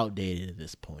outdated at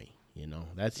this point.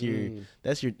 That's your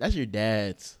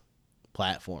dad's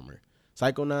platformer.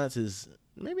 Psychonauts is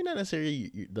maybe not necessarily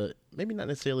the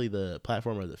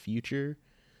platformer of the future,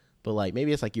 but like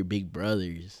maybe it's like your big brother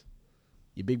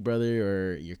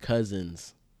or your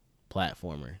cousin's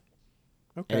platformer.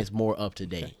 Okay. And it's more up to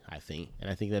date, I think. And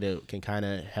I think that it can kind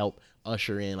of help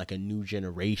usher in like a new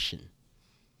generation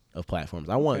of platforms.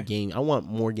 I want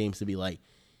more games to be like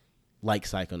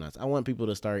Psychonauts. I want people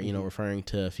to start, referring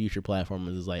to future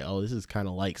platformers as like, oh, this is kind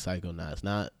of like Psychonauts,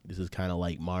 not this is kind of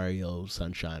like Mario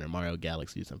Sunshine or Mario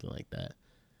Galaxy or something like that.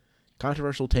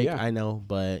 Controversial take, I know,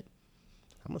 but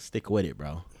I'm gonna stick with it,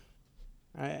 bro.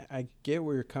 I get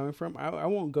where you're coming from. I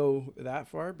won't go that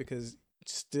far because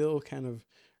still kind of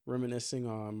reminiscing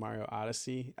on Mario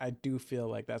Odyssey. I do feel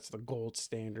like that's the gold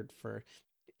standard for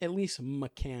at least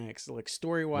mechanics, like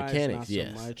story wise, not so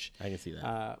much. I can see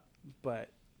that.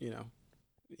 But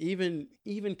even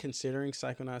considering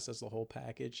Psychonauts as the whole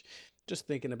package, just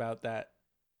thinking about that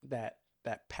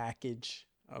package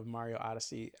of Mario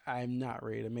Odyssey, I'm not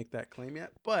ready to make that claim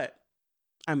yet. But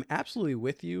I'm absolutely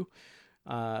with you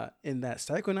in that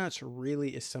Psychonauts really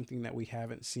is something that we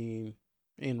haven't seen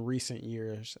in recent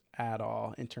years at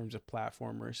all in terms of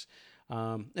platformers.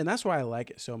 And that's why I like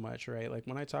it so much, right? Like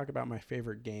when I talk about my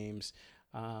favorite games,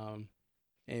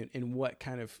 and what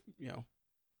kind of,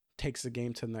 takes the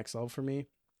game to the next level for me,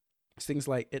 it's things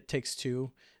like It Takes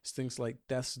Two, it's things like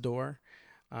Death's Door,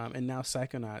 and now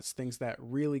Psychonauts, things that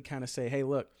really kind of say, hey,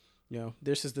 look,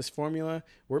 this is this formula.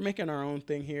 We're making our own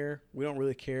thing here. We don't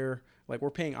really care. Like,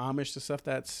 we're paying homage to stuff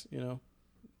that's,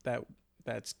 that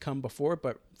that's come before,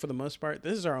 but for the most part,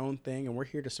 this is our own thing, and we're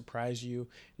here to surprise you,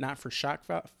 not for shock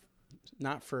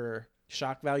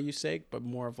value's sake, but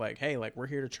more of like, hey, like, we're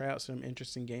here to try out some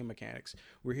interesting game mechanics.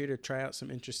 We're here to try out some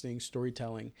interesting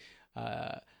storytelling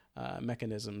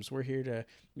mechanisms. We're here to,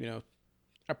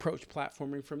 approach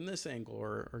platforming from this angle,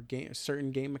 or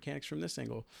certain game mechanics from this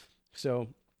angle. So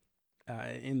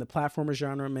in the platformer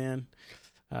genre, man,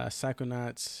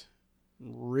 Psychonauts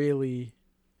really,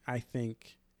 I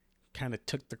think, kind of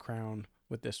took the crown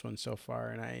with this one so far,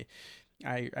 and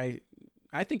I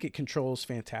think it controls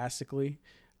fantastically.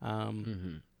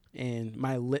 And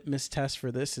my litmus test for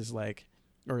this is like,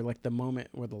 or like the moment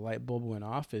where the light bulb went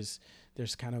off, is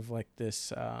there's kind of like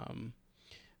this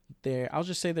I'll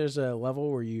just say there's a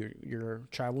level where you're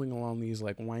traveling along these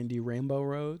like windy rainbow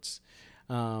roads,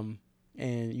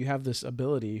 and you have this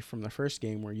ability from the first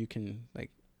game where you can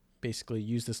like basically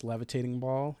use this levitating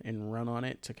ball and run on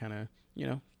it to kind of,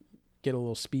 get a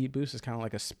little speed boost. It's kind of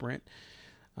like a sprint.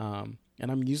 And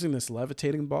I'm using this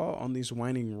levitating ball on these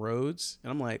winding roads,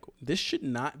 and I'm like, this should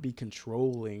not be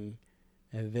controlling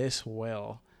this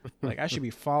well. Like, I should be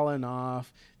falling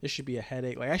off. This should be a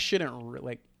headache. Like, I shouldn't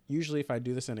like, usually if I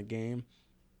do this in a game,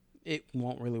 it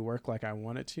won't really work like I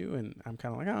want it to, and I'm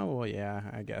kind of like, oh well, yeah,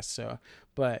 I guess so.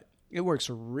 But it works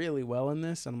really well in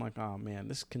this, and I'm like, oh man,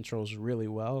 this controls really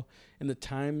well. And the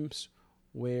times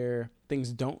where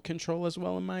things don't control as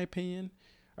well, in my opinion,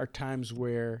 are times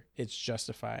where it's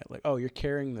justified. Like, oh, you're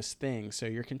carrying this thing, so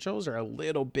your controls are a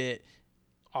little bit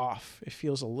off. It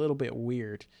feels a little bit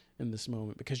weird in this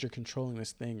moment because you're controlling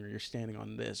this thing, or you're standing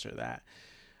on this or that.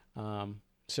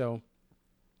 So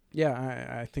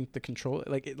yeah, I think the control,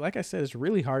 like I said, it's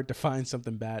really hard to find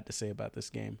something bad to say about this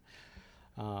game.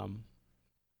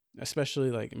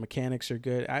 Especially like mechanics are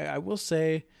good. I will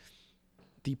say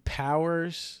the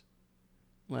powers,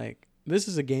 like, this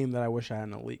is a game that I wish I had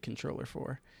an Elite controller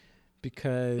for,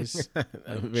 because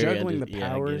like, juggling the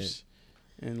powers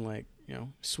and like,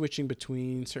 switching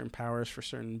between certain powers for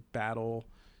certain battle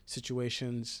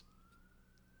situations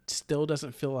still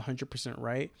doesn't feel 100%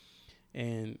 right.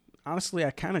 And honestly,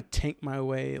 I kind of tank my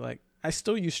way. Like, I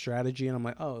still use strategy, and I'm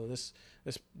like, oh, this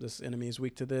enemy is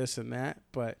weak to this and that,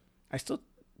 but I still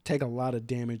take a lot of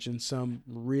damage in some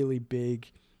really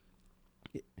big,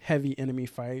 heavy enemy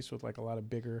fights with like a lot of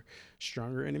bigger,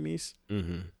 stronger enemies.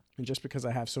 Mm-hmm. And just because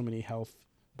I have so many health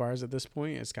bars at this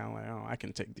point, it's kind of like, oh, I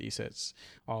can take these hits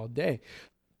all day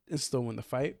and still win the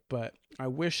fight. But I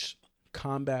wish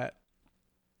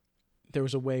there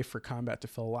was a way for combat to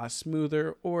feel a lot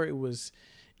smoother, or it was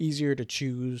easier to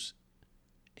choose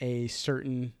a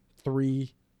certain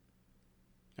three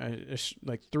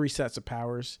sets of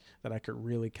powers that I could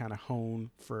really kind of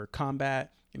hone for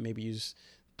combat, and maybe use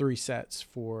 3 sets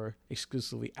for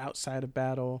exclusively outside of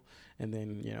battle, and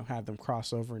then, have them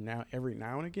cross over every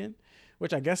now and again,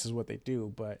 which I guess is what they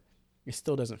do, but it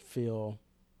still doesn't feel.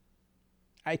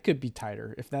 I could be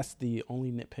tighter. If that's the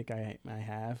only nitpick I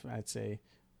have, I'd say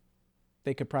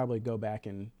they could probably go back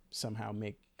and somehow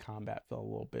make combat feel a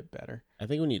little bit better. I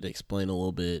think we need to explain a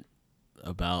little bit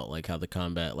about like how the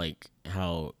combat, like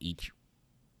how each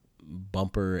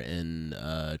bumper and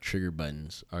trigger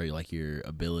buttons are like your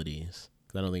abilities.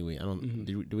 Cause I don't think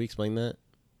do we explain that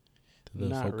to the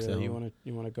Not folks really.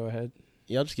 You want to go ahead?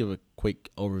 Yeah, I'll just give a quick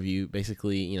overview.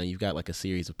 Basically, you've got like a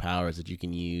series of powers that you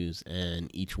can use, and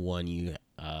each one you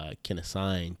can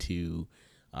assign to,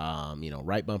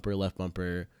 right bumper, left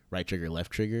bumper, right trigger,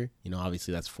 left trigger.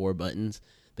 Obviously that's 4 buttons.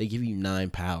 They give you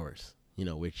 9 powers,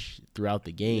 which throughout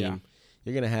the game,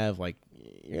 you're going to have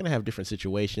different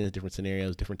situations, different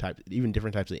scenarios, different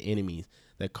types of enemies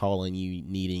that call on you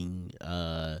needing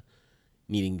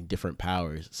different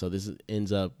powers. So this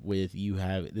ends up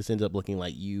looking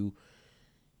like you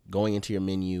going into your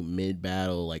menu mid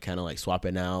battle, like kind of like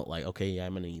swapping out, like, okay, yeah,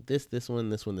 I'm going to need this one,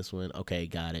 this one, this one. Okay,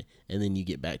 got it. And then you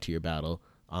get back to your battle.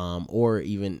 Or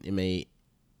even it may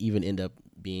even end up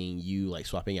being you like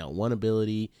swapping out one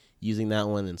ability, using that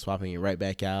one, and swapping it right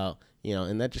back out,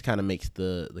 and that just kind of makes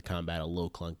the combat a little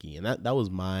clunky. And that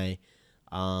was my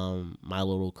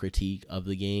little critique of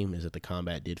the game, is that the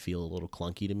combat did feel a little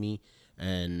clunky to me.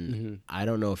 And I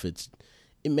don't know if it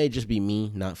may just be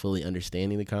me not fully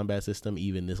understanding the combat system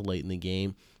even this late in the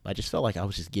game, but I just felt like I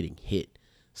was just getting hit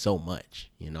so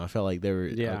much. You know, I felt like there were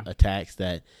Yeah. attacks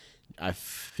that I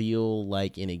feel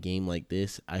like in a game like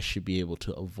this, I should be able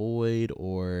to avoid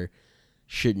or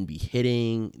shouldn't be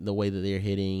hitting the way that they're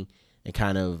hitting, and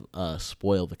kind of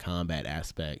spoil the combat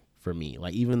aspect for me.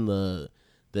 Like even the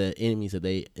enemies that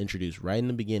they introduced right in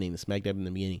the beginning, the smack dab in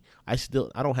the beginning, I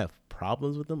don't have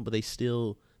problems with them, but they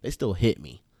still hit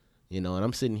me, you know. And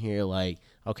I'm sitting here like,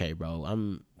 okay, bro,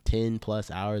 I'm 10 plus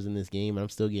hours in this game and I'm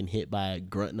still getting hit by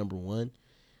grunt number one.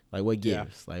 Like, what Yeah.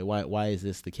 gives? Like, why is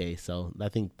this the case? So I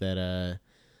think that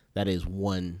that is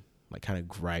one like kind of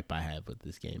gripe I have with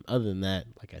this game. Other than that,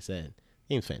 like I said,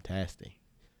 game's fantastic.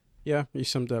 Yeah, you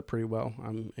summed it up pretty well.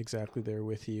 I'm exactly there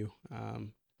with you.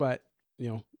 But you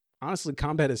know, honestly,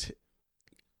 combat is,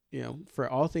 you know, for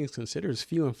all things considered, is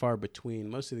few and far between.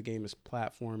 Most of the game is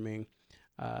platforming.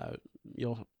 Uh,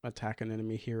 you'll attack an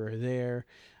enemy here or there.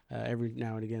 Every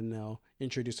now and again, they'll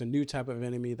introduce a new type of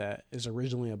enemy that is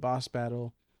originally a boss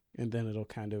battle, and then it'll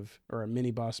kind of, or a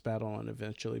mini boss battle, and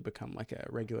eventually become like a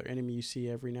regular enemy you see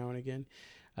every now and again.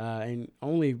 And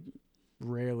only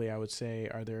rarely, I would say,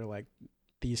 are there like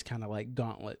these kind of like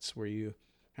gauntlets where you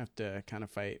have to kind of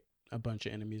fight a bunch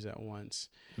of enemies at once.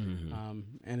 Mm-hmm.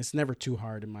 And it's never too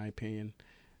hard, in my opinion.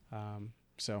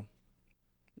 So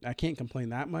I can't complain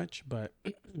that much, but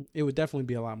it would definitely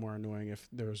be a lot more annoying if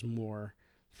there was more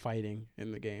fighting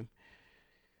in the game.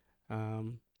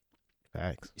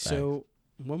 Facts. So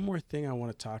one more thing I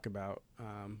want to talk about.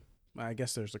 I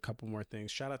guess there's a couple more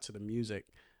things. Shout out to the music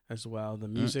as well. The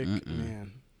music,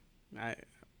 man, I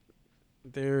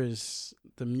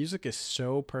the music is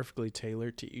so perfectly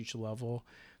tailored to each level.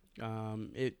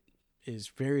 It is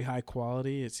very high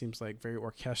quality. It seems like very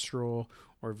orchestral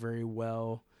or very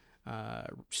well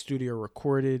studio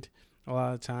recorded a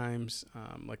lot of times.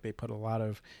 Like they put a lot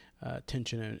of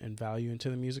attention and value into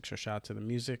the music. So shout out to the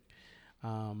music.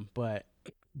 But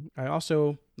I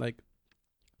also like,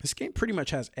 this game pretty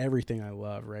much has everything I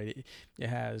love, right? It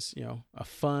has, you know, a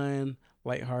fun,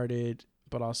 lighthearted,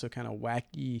 but also kind of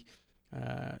wacky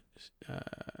uh,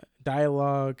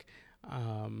 dialogue.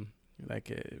 Like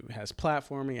it has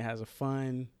platforming, it has a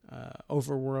fun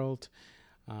overworld,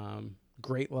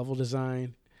 great level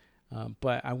design.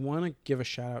 But I want to give a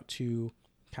shout out to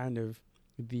kind of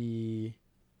the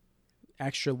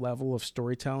extra level of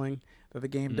storytelling that the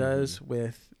game does,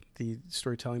 with the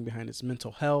storytelling behind its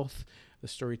mental health, the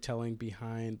storytelling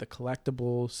behind the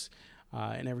collectibles,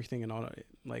 and everything, and all,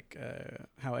 like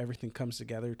how everything comes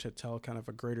together to tell kind of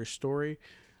a greater story.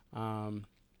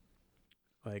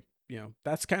 Like, you know,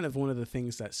 that's kind of one of the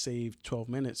things that saved 12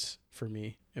 minutes for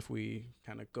me. If we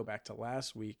kind of go back to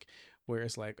last week, where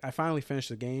it's like I finally finished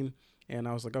the game and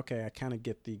I was like, okay, I kind of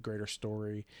get the greater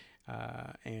story,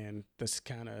 and this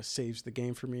kind of saves the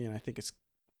game for me. And I think it's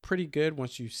pretty good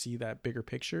once you see that bigger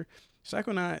picture.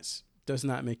 Psychonauts does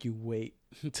not make you wait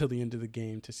until the end of the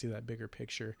game to see that bigger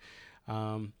picture.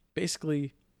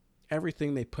 Basically,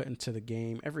 everything they put into the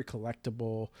game, every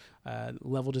collectible,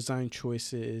 level design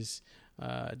choices,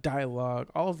 dialogue,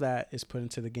 all of that is put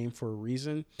into the game for a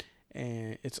reason.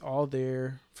 And it's all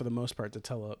there for the most part to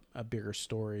tell a bigger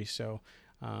story. So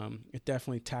it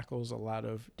definitely tackles a lot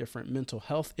of different mental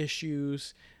health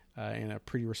issues in a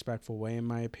pretty respectful way, in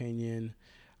my opinion.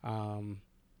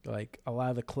 Like a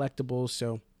lot of the collectibles.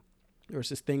 So there was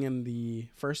this thing in the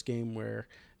first game where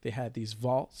they had these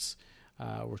vaults,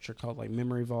 which are called like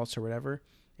memory vaults or whatever.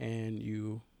 And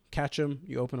you catch them,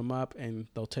 you open them up, and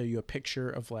they'll tell you a picture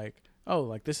of like, oh,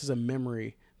 like this is a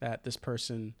memory that this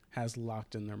person has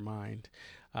locked in their mind.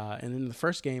 And in the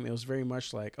first game, it was very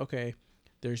much like, okay,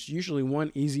 there's usually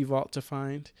one easy vault to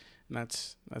find, and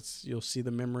that's you'll see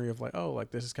the memory of like, oh,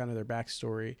 like this is kind of their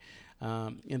backstory.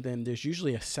 And then there's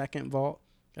usually a second vault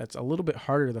that's a little bit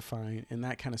harder to find, and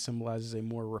that kind of symbolizes a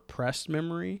more repressed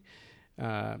memory.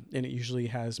 And it usually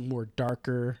has more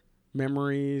darker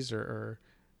memories or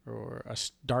a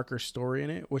darker story in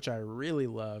it, which I really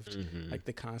loved. Like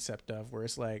the concept of where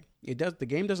it's like the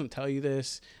game doesn't tell you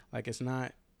this, like it's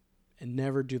not, and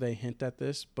never do they hint at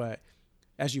this, but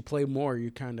as you play more, you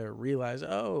kind of realize,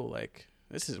 oh, like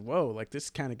this is, whoa, like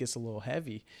this kind of gets a little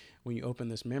heavy when you open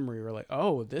this memory. Or like,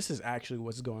 oh, this is actually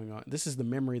what's going on. This is the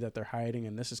memory that they're hiding,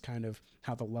 and this is kind of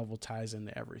how the level ties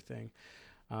into everything.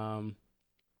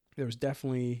 There was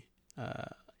definitely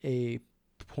a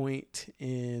point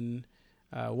in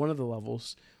one of the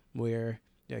levels where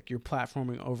like you're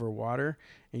platforming over water,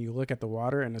 and you look at the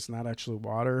water and it's not actually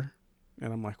water,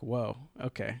 and I'm like, whoa,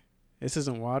 okay, this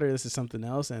isn't water, this is something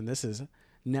else, and this is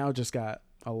now just got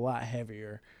a lot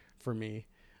heavier for me,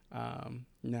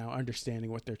 now understanding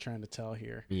what they're trying to tell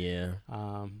here. Yeah.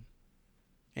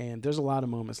 And there's a lot of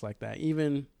moments like that.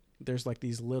 Even there's like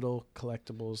these little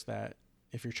collectibles that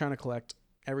if you're trying to collect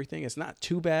everything, it's not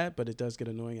too bad, but it does get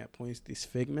annoying at points. These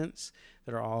figments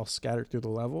that are all scattered through the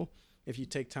level. If you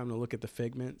take time to look at the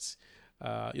figments,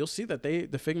 you'll see that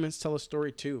the figments tell a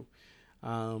story too.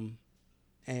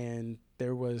 And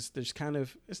there's kind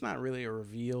of, it's not really a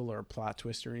reveal or a plot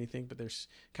twist or anything, but there's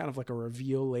kind of like a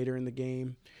reveal later in the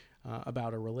game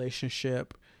about a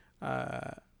relationship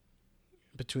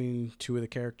between two of the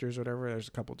characters or whatever. There's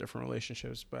a couple different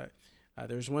relationships, but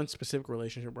there's one specific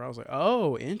relationship where I was like,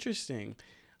 oh, interesting.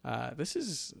 This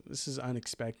is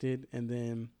unexpected. And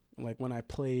then like when I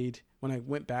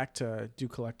went back to do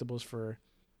collectibles for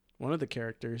one of the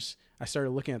characters, I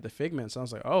started looking at the figments. I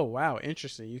was like, oh, wow,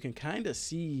 interesting. You can kind of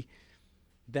see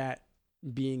that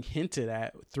being hinted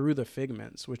at through the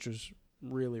figments, which was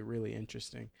really, really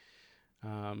interesting.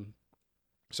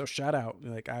 So shout out.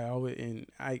 Like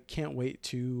I can't wait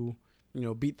to,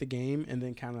 beat the game and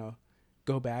then kind of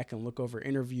go back and look over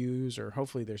interviews, or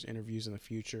hopefully there's interviews in the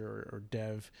future or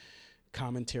dev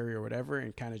commentary or whatever,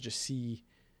 and kind of just see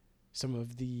some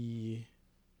of the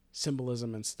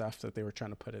symbolism and stuff that they were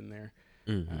trying to put in there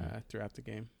throughout the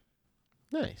game.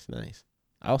 Nice.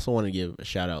 I also want to give a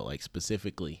shout out, like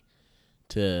specifically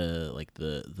to like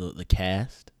the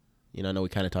cast. I know we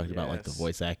kind of talked about like the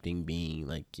voice acting being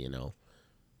like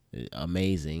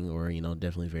amazing or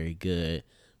definitely very good,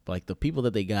 but like the people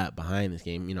that they got behind this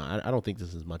game, I don't think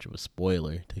this is much of a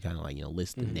spoiler to kind of like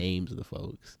list the names of the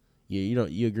folks.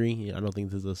 You agree? I don't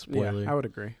think this is a spoiler. Yeah, I would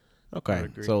agree. Okay, I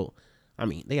would agree. So I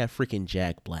mean, they got freaking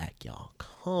Jack Black, y'all.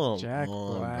 Jack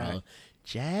Black, bro.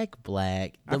 Jack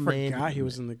Black. I forgot he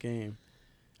was in the game.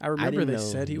 I remember they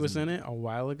said he was in it a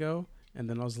while ago, and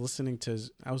then I was listening to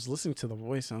the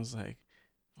voice, and I was like,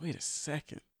 wait a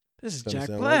second. This is Jack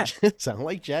Black. Sound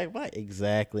like Jack Black.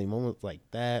 Exactly. Moments like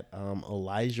that.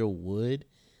 Elijah Wood.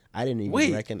 I didn't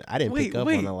even pick up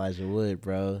on Elijah Wood,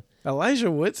 bro. Elijah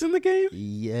Wood's in the game?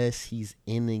 Yes, he's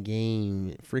in the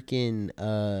game. Freaking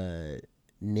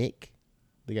Nick.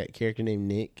 They got a character named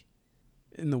Nick.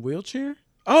 In the wheelchair?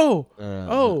 Oh.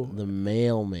 The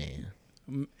mailman.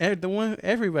 The one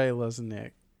everybody loves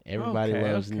Nick. Everybody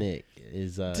loves Nick.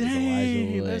 Is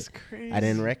Elijah Wood. That's crazy. I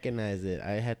didn't recognize it.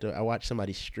 I watched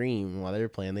somebody stream while they were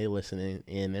playing. They were listening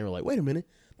and they were like, wait a minute,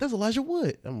 that's Elijah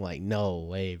Wood. I'm like, no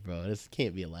way, bro. This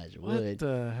can't be Elijah Wood. What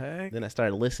the heck? Then I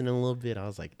started listening a little bit. I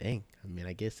was like, dang. I mean,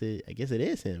 I guess it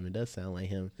is him. It does sound like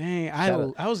him. Dang,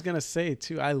 I was gonna say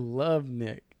too, I love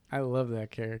Nick. I love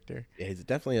that character. Yeah, he's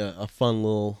definitely a fun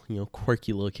little,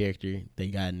 quirky little character they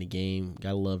got in the game.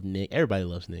 Gotta love Nick. Everybody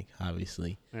loves Nick,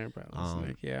 obviously. Everybody loves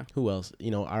Nick, yeah. Who else?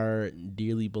 Our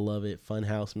dearly beloved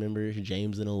Funhouse members,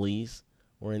 James and Elise,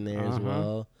 were in there as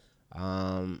well.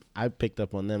 I picked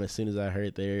up on them as soon as I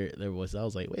heard their voice. I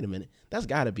was like, wait a minute, that's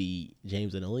gotta be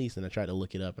James and Elise. And I tried to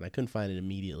look it up and I couldn't find it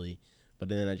immediately. But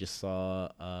then I just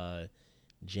saw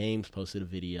James posted a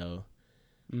video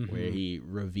where he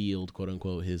revealed, quote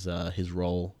unquote, his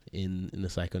role in the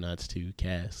Psychonauts 2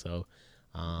 cast. So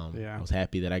I was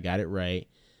happy that I got it right.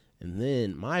 And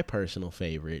then my personal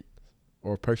favorite,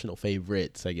 or personal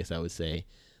favorites, I guess I would say,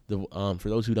 for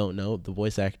those who don't know, the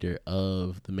voice actor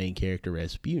of the main character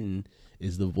Rasputin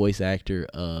is the voice actor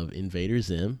of Invader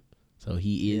Zim. So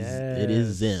he is, it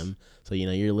is Zim. So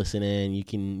you're listening, you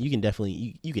can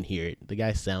definitely you can hear it. The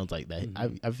guy sounds like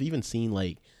that. I've even seen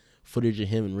like footage of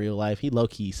him in real life. He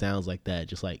low-key sounds like that,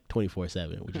 just like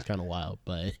 24/7, which is kind of wild.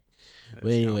 But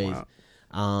anyways,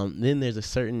 then there's a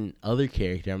certain other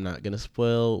character, I'm not gonna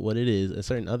spoil what it is, a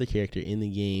certain other character in the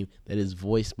game that is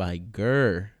voiced by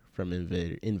Gurr from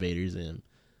Invader Zim.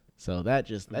 So that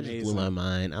just blew my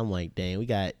mind. I'm like, dang, we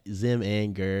got Zim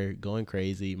and Gurr going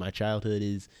crazy. My childhood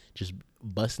is just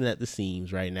busting at the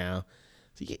seams right now.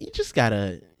 So you just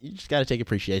gotta take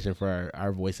appreciation for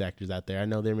our voice actors out there. I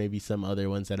know there may be some other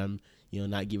ones that I'm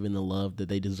not giving the love that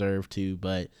they deserve to,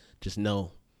 but just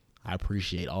know I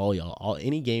appreciate all y'all.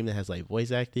 Any game that has like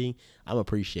voice acting, I'm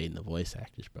appreciating the voice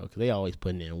actors, bro, because they always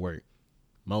putting in work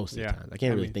most of the time. I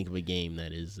can't really think of a game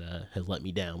that has let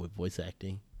me down with voice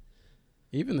acting.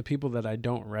 Even the people that I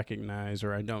don't recognize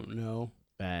or I don't know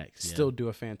still do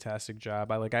a fantastic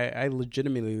job. I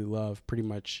legitimately love pretty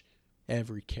much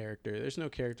every character. There's no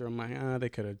character I'm like, they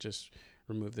could have just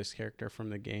removed this character from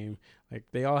the game. Like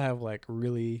they all have like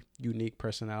really unique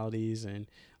personalities, and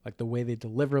like the way they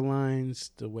deliver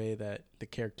lines, the way that the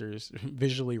characters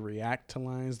visually react to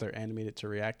lines, they're animated to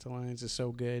react to lines, is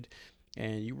so good.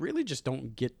 And you really just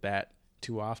don't get that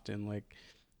too often. Like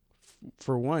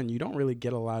for one, you don't really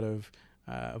get a lot of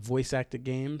voice acted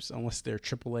games unless they're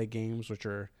AAA games, which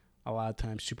are a lot of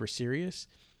times super serious.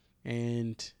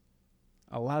 And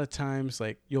a lot of times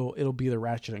like it'll be the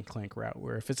Ratchet and Clank route,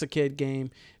 where if it's a kid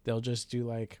game, they'll just do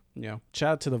like,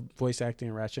 shout out to the voice acting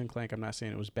in Ratchet and Clank. I'm not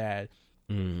saying it was bad,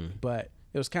 but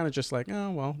it was kind of just like,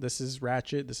 oh well, this is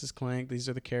Ratchet, this is Clank, these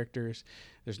are the characters.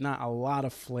 There's not a lot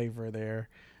of flavor there.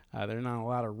 There's not a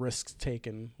lot of risks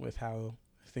taken with how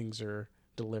things are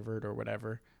delivered or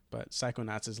whatever. But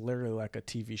Psychonauts is literally like a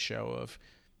TV show of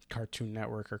Cartoon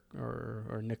Network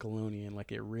or Nickelodeon.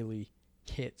 Like, it really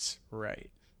hits right.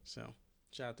 So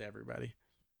shout out to everybody.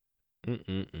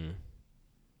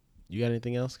 You got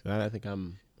anything else? 'Cause I think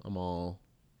I'm all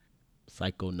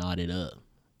psychonauted up.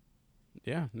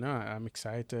 Yeah, no, I'm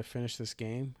excited to finish this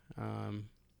game.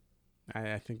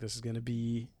 I think this is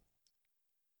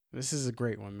a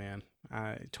great one, man.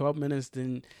 12 minutes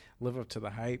didn't live up to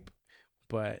the hype,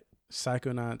 but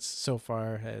Psychonauts so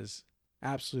far has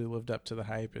absolutely lived up to the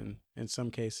hype, and in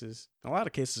some cases, a lot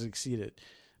of cases, exceeded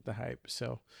the hype.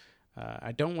 So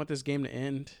I don't want this game to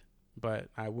end, but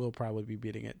I will probably be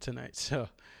beating it tonight. So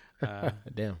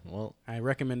Damn. Well, I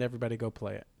recommend everybody go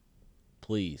play it.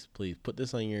 please put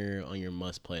this on your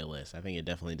must play list. I think it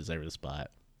definitely deserves a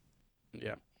spot.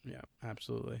 Yeah,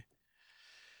 absolutely.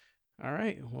 All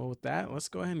right. Well, with that, let's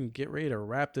go ahead and get ready to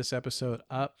wrap this episode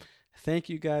up. Thank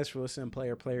you guys for listening,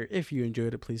 Player. If you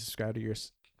enjoyed it, please subscribe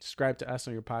to us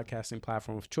on your podcasting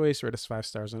platform of choice. Rate us 5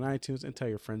 stars on iTunes and tell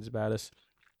your friends about us.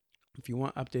 If you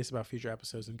want updates about future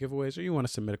episodes and giveaways, or you want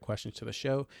to submit a question to the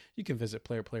show, you can visit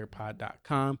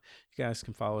playerplayerpod.com. You guys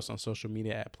can follow us on social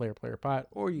media at playerplayerpod,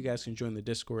 or you guys can join the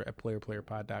Discord at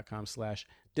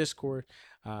playerplayerpod.com/discord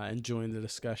and join the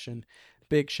discussion.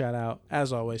 Big shout out,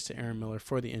 as always, to Aaron Miller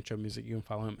for the intro music. You can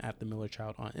follow him at The Miller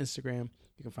Child on Instagram.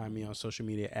 You can find me on social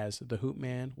media as The Hoop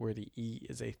Man, where the E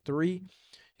is a 3. You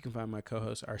can find my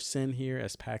co-host Arsene here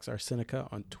as Pax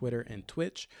Arsenica on Twitter and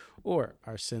Twitch, or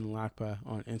Arsene Lakpa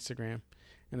on Instagram.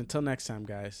 And until next time,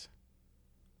 guys,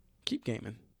 keep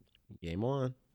gaming. Game on.